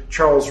heard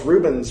Charles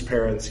Reuben's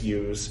parents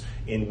use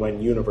in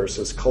When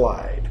Universes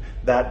Collide,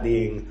 that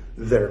being,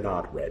 they're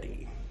not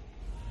ready.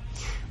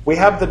 We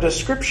have the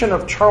description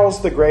of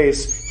Charles the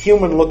Grey's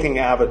human-looking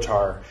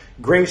avatar,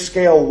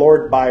 grayscale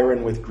Lord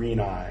Byron with green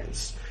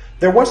eyes.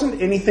 There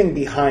wasn't anything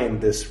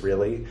behind this,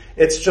 really.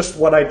 It's just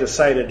what I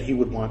decided he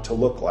would want to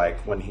look like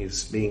when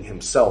he's being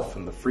himself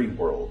in the free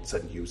worlds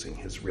and using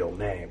his real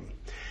name.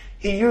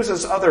 He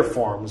uses other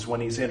forms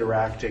when he's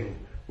interacting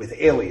with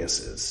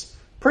aliases.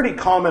 Pretty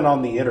common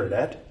on the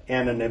internet,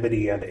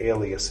 anonymity and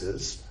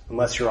aliases,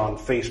 unless you're on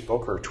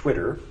Facebook or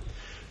Twitter.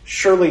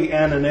 Surely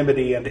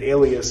anonymity and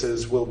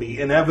aliases will be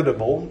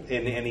inevitable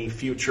in any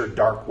future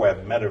dark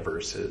web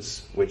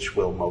metaverses, which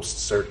will most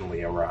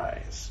certainly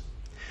arise.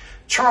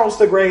 Charles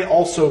the Grey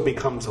also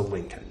becomes a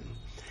Lincoln.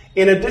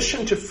 In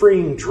addition to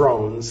freeing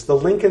drones, the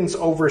Lincolns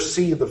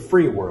oversee the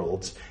free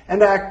worlds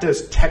and act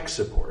as tech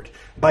support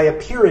by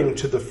appearing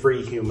to the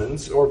free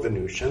humans or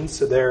Venusians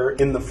there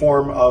in the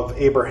form of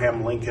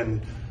Abraham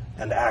Lincoln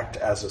and act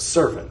as a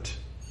servant.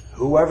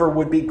 Whoever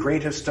would be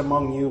greatest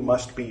among you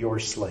must be your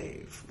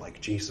slave,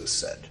 like Jesus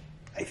said,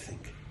 I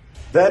think.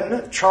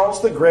 Then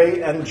Charles the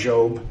Grey and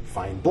Job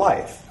find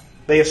Blythe.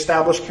 They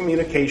establish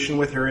communication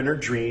with her in her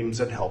dreams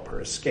and help her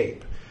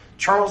escape.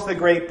 Charles the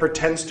Grey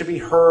pretends to be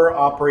her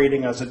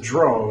operating as a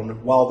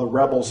drone while the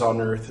rebels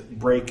on Earth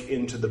break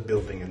into the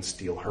building and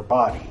steal her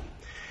body.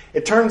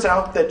 It turns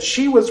out that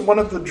she was one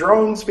of the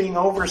drones being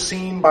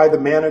overseen by the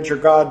manager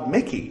god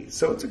Mickey,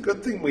 so it's a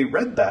good thing we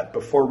read that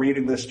before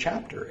reading this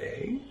chapter,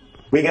 eh?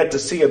 We get to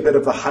see a bit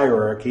of the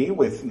hierarchy,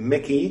 with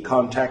Mickey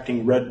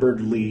contacting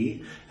Redbird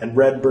Lee, and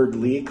Redbird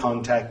Lee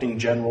contacting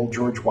General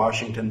George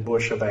Washington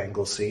Bush of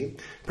Anglesey,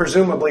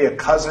 presumably a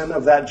cousin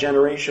of that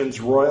generation's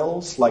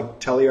royals, like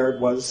Tellard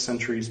was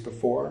centuries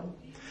before.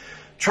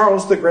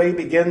 Charles the Grey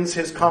begins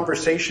his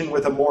conversation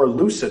with a more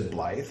lucid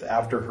Blythe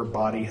after her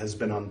body has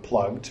been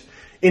unplugged,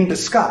 in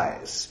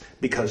disguise,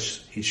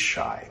 because he's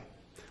shy.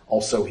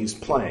 Also, he's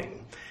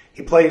playing.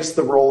 He plays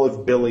the role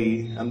of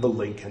Billy and the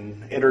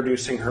Lincoln,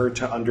 introducing her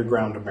to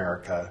underground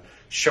America,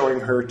 showing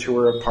her to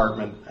her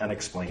apartment and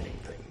explaining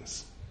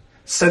things.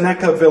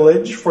 Seneca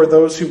Village, for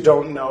those who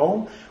don't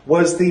know,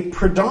 was the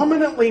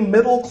predominantly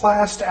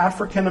middle-class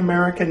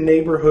African-American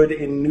neighborhood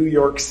in New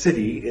York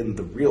City in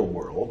the real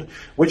world,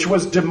 which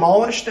was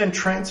demolished and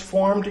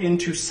transformed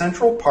into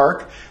Central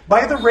Park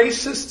by the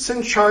racists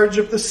in charge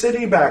of the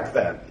city back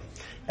then.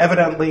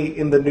 Evidently,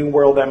 in the New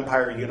World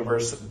Empire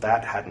universe,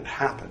 that hadn't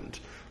happened,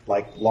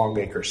 like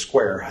Longacre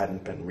Square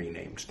hadn't been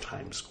renamed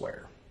Times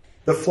Square.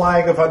 The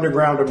flag of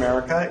underground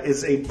America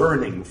is a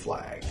burning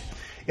flag.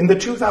 In the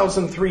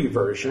 2003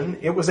 version,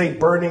 it was a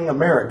burning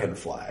American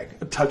flag,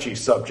 a touchy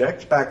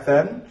subject back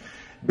then.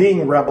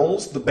 Being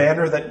rebels, the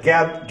banner that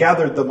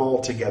gathered them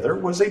all together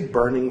was a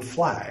burning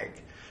flag.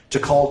 To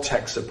call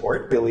tech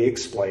support, Billy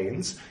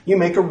explains, you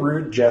make a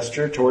rude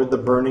gesture toward the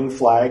burning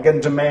flag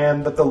and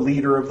demand that the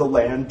leader of the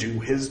land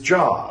do his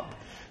job.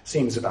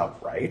 Seems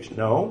about right,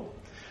 no?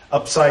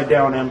 Upside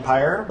down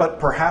empire, but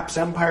perhaps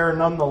empire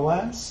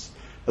nonetheless?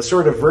 A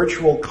sort of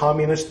virtual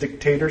communist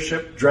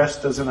dictatorship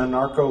dressed as an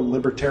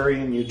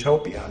anarcho-libertarian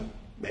utopia?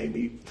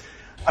 Maybe.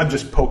 I'm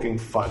just poking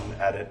fun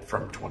at it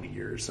from 20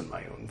 years in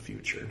my own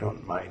future.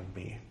 Don't mind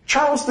me.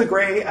 Charles the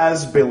Grey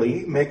as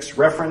Billy makes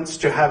reference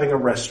to having a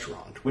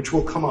restaurant, which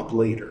will come up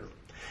later.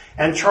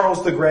 And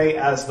Charles the Grey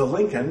as the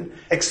Lincoln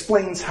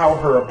explains how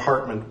her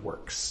apartment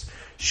works.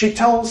 She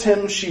tells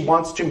him she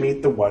wants to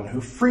meet the one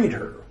who freed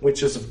her,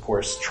 which is, of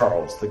course,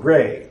 Charles the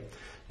Grey.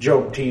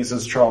 Job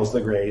teases Charles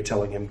the Grey,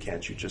 telling him,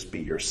 can't you just be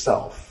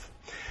yourself?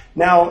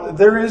 Now,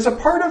 there is a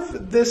part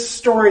of this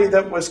story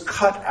that was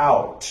cut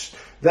out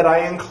that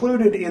I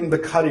included in the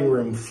cutting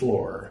room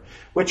floor,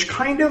 which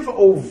kind of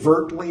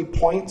overtly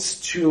points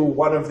to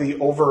one of the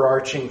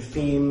overarching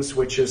themes,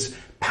 which is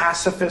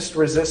pacifist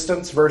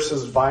resistance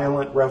versus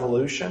violent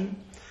revolution.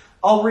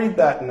 I'll read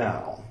that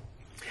now.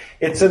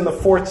 It's in the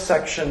 4th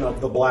section of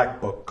the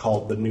Black Book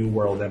called The New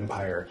World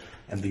Empire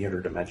and the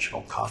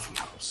Interdimensional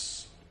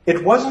Coffeehouse.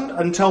 It wasn't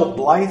until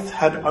Blythe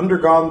had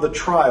undergone the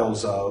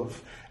trials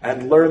of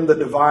and learned the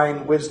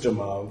divine wisdom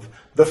of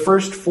the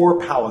first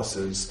 4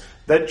 palaces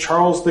that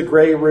Charles the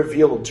Grey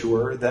revealed to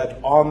her that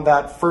on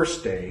that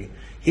first day,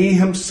 he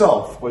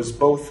himself was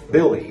both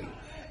Billy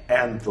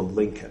and the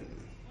Lincoln.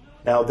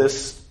 Now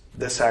this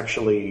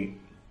actually,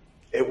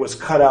 it was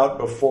cut out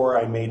before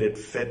I made it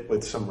fit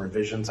with some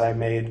revisions I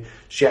made.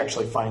 She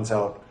actually finds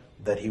out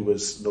that he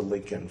was the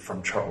Lincoln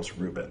from Charles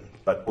Reuben,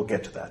 but we'll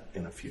get to that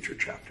in a future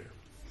chapter.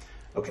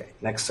 Okay,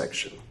 next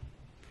section.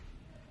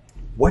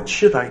 What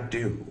should I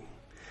do?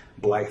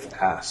 Blythe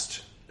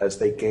asked as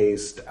they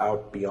gazed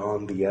out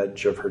beyond the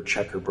edge of her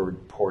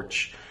checkerboard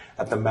porch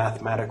at the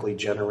mathematically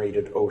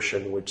generated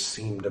ocean which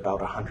seemed about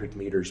 100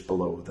 meters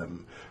below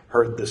them,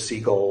 heard the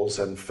seagulls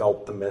and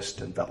felt the mist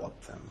envelop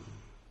them.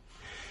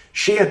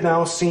 She had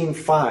now seen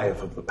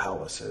 5 of the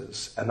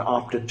palaces and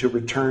opted to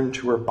return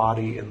to her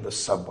body in the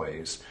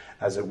subways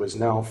as it was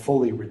now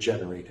fully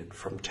regenerated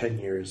from 10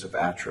 years of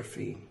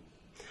atrophy.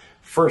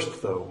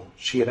 First, though,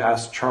 she had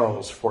asked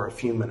Charles for a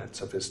few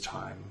minutes of his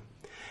time,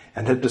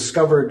 and had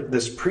discovered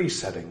this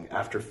presetting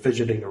after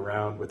fidgeting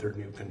around with her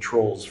new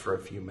controls for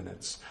a few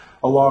minutes,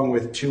 along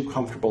with 2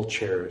 comfortable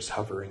chairs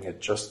hovering at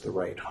just the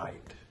right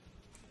height.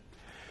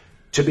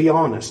 To be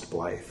honest,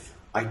 Blythe,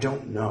 I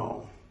don't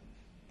know.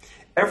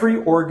 Every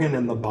organ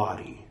in the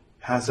body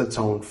has its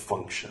own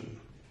function,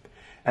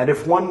 and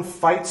if one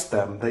fights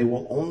them, they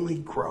will only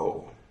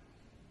grow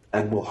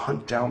and will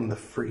hunt down the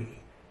free.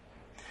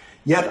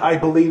 Yet I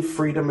believe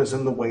freedom is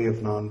in the way of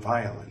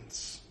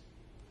nonviolence.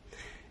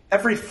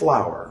 Every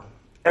flower,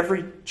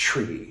 every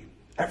tree,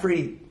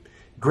 every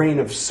grain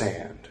of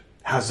sand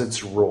has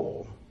its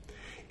role,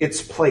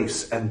 its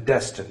place and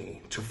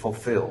destiny to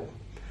fulfill.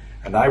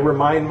 And I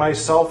remind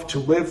myself to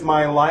live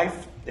my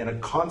life in a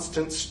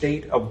constant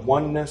state of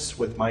oneness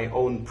with my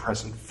own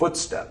present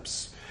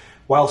footsteps,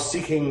 while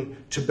seeking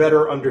to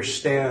better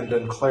understand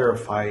and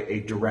clarify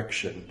a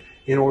direction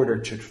in order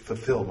to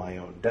fulfill my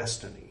own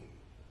destiny.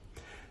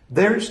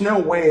 There's no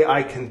way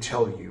I can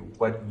tell you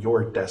what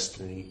your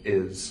destiny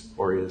is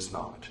or is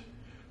not.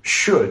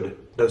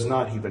 Should does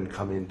not even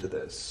come into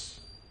this.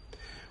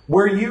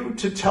 Were you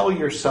to tell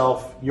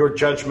yourself your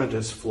judgment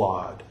is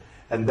flawed,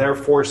 and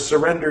therefore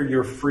surrender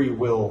your free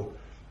will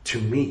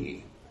to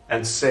me,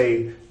 and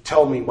say,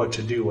 tell me what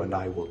to do and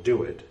I will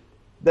do it,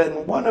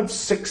 then one of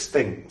 6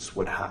 things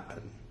would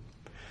happen.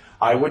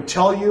 I would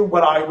tell you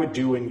what I would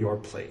do in your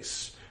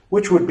place,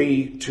 which would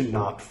be to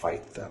not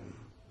fight them,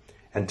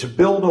 and to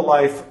build a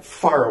life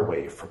far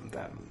away from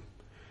them.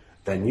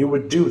 Then you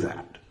would do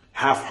that,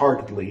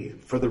 half-heartedly,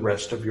 for the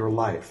rest of your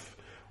life,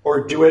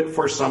 or do it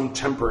for some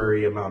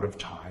temporary amount of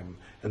time,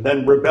 and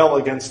then rebel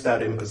against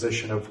that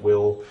imposition of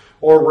will,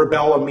 or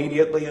rebel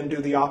immediately and do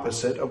the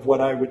opposite of what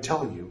I would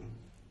tell you.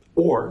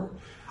 Or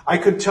I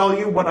could tell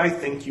you what I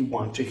think you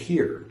want to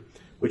hear,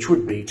 which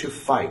would be to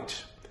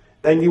fight.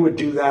 Then you would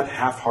do that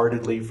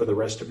half-heartedly for the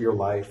rest of your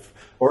life,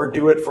 or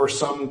do it for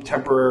some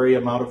temporary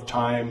amount of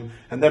time,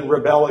 and then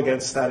rebel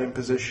against that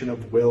imposition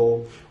of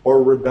will,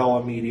 or rebel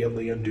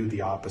immediately and do the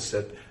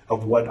opposite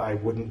of what I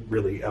wouldn't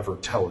really ever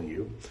tell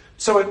you.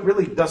 So it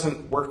really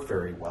doesn't work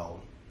very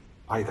well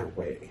either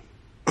way.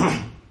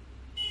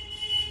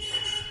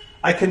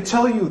 I can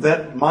tell you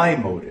that my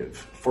motive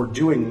for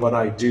doing what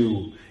I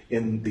do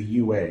in the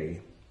UA,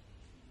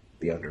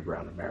 the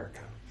Underground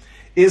America,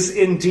 is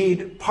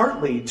indeed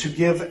partly to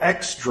give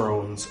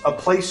X-drones a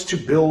place to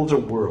build a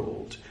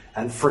world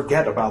and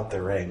forget about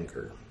their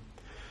anger.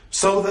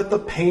 so that the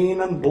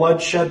pain and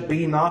bloodshed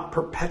be not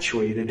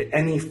perpetuated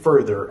any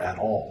further at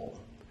all.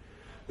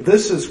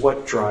 This is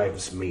what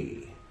drives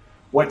me,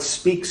 what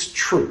speaks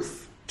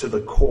truth to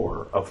the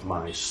core of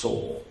my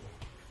soul.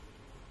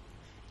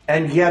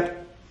 And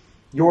yet,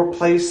 your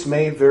place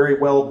may very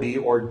well be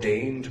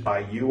ordained by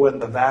you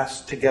and the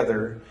vast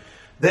together,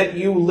 that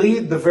you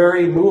lead the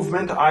very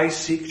movement I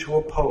seek to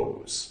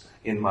oppose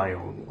in my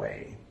own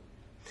way.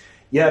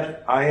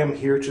 Yet I am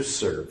here to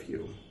serve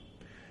you.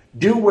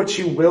 Do what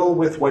you will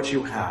with what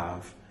you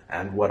have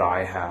and what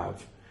I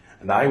have,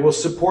 and I will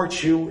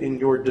support you in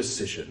your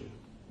decision,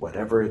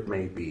 whatever it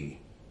may be.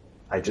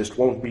 I just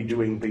won't be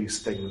doing these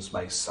things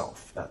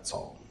myself, that's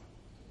all.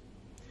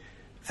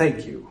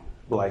 Thank you,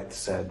 Blythe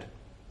said,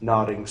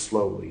 nodding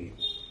slowly,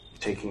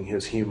 taking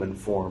his human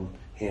form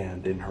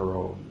hand in her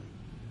own.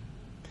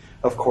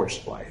 Of course,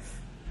 Blythe.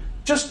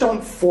 Just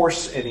don't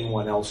force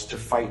anyone else to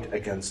fight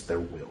against their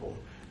will,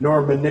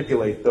 nor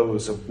manipulate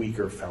those of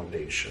weaker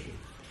foundation.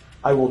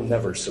 I will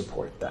never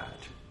support that.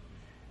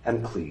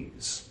 And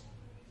please,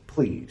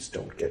 please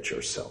don't get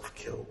yourself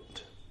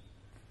killed.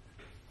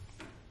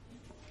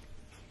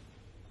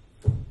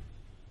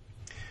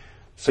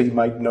 So you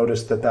might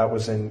notice that that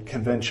was in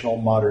conventional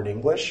modern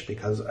English,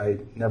 because I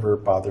never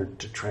bothered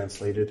to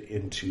translate it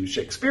into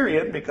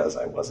Shakespearean because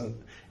I wasn't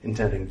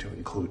intending to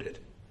include it.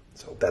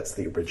 So that's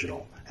the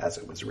original as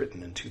it was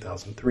written in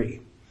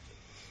 2003.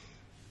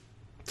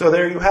 So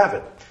there you have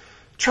it.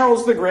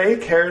 Charles the Grey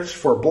cares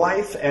for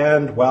Blythe,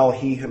 and while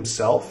he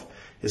himself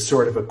is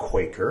sort of a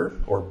Quaker,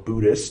 or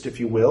Buddhist, if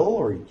you will,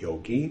 or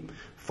yogi,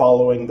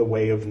 following the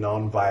way of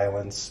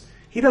nonviolence,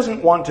 he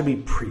doesn't want to be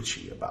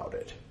preachy about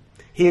it.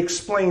 He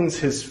explains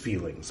his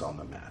feelings on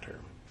the matter,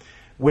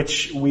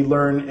 which we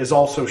learn is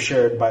also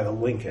shared by the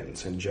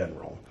Lincolns in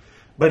general.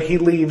 But he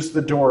leaves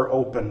the door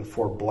open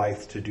for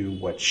Blythe to do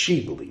what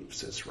she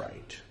believes is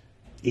right,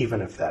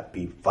 even if that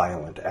be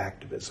violent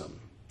activism.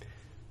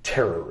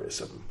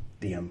 Terrorism,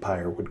 the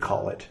Empire would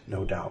call it,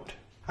 no doubt.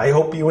 I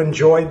hope you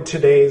enjoyed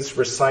today's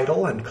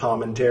recital and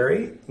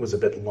commentary. It was a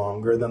bit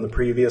longer than the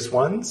previous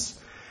ones.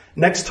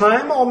 Next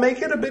time, I'll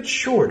make it a bit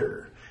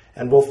shorter,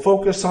 and we'll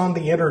focus on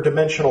the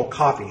interdimensional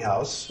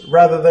coffeehouse,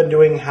 rather than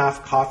doing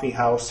half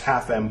coffeehouse,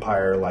 half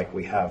empire like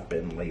we have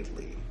been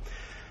lately.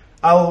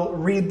 I'll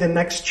read the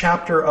next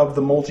chapter of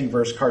the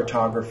Multiverse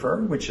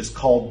Cartographer, which is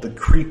called The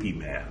Creepy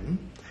Man,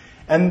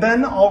 and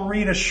then I'll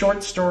read a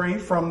short story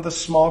from The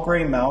Small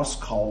Gray Mouse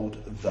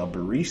called The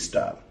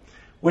Barista,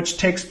 which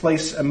takes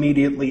place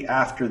immediately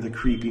after the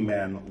Creepy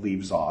Man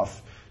leaves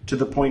off, to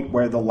the point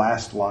where the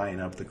last line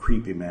of The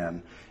Creepy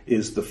Man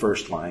is the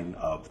first line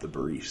of The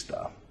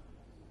Barista.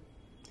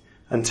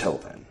 Until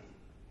then.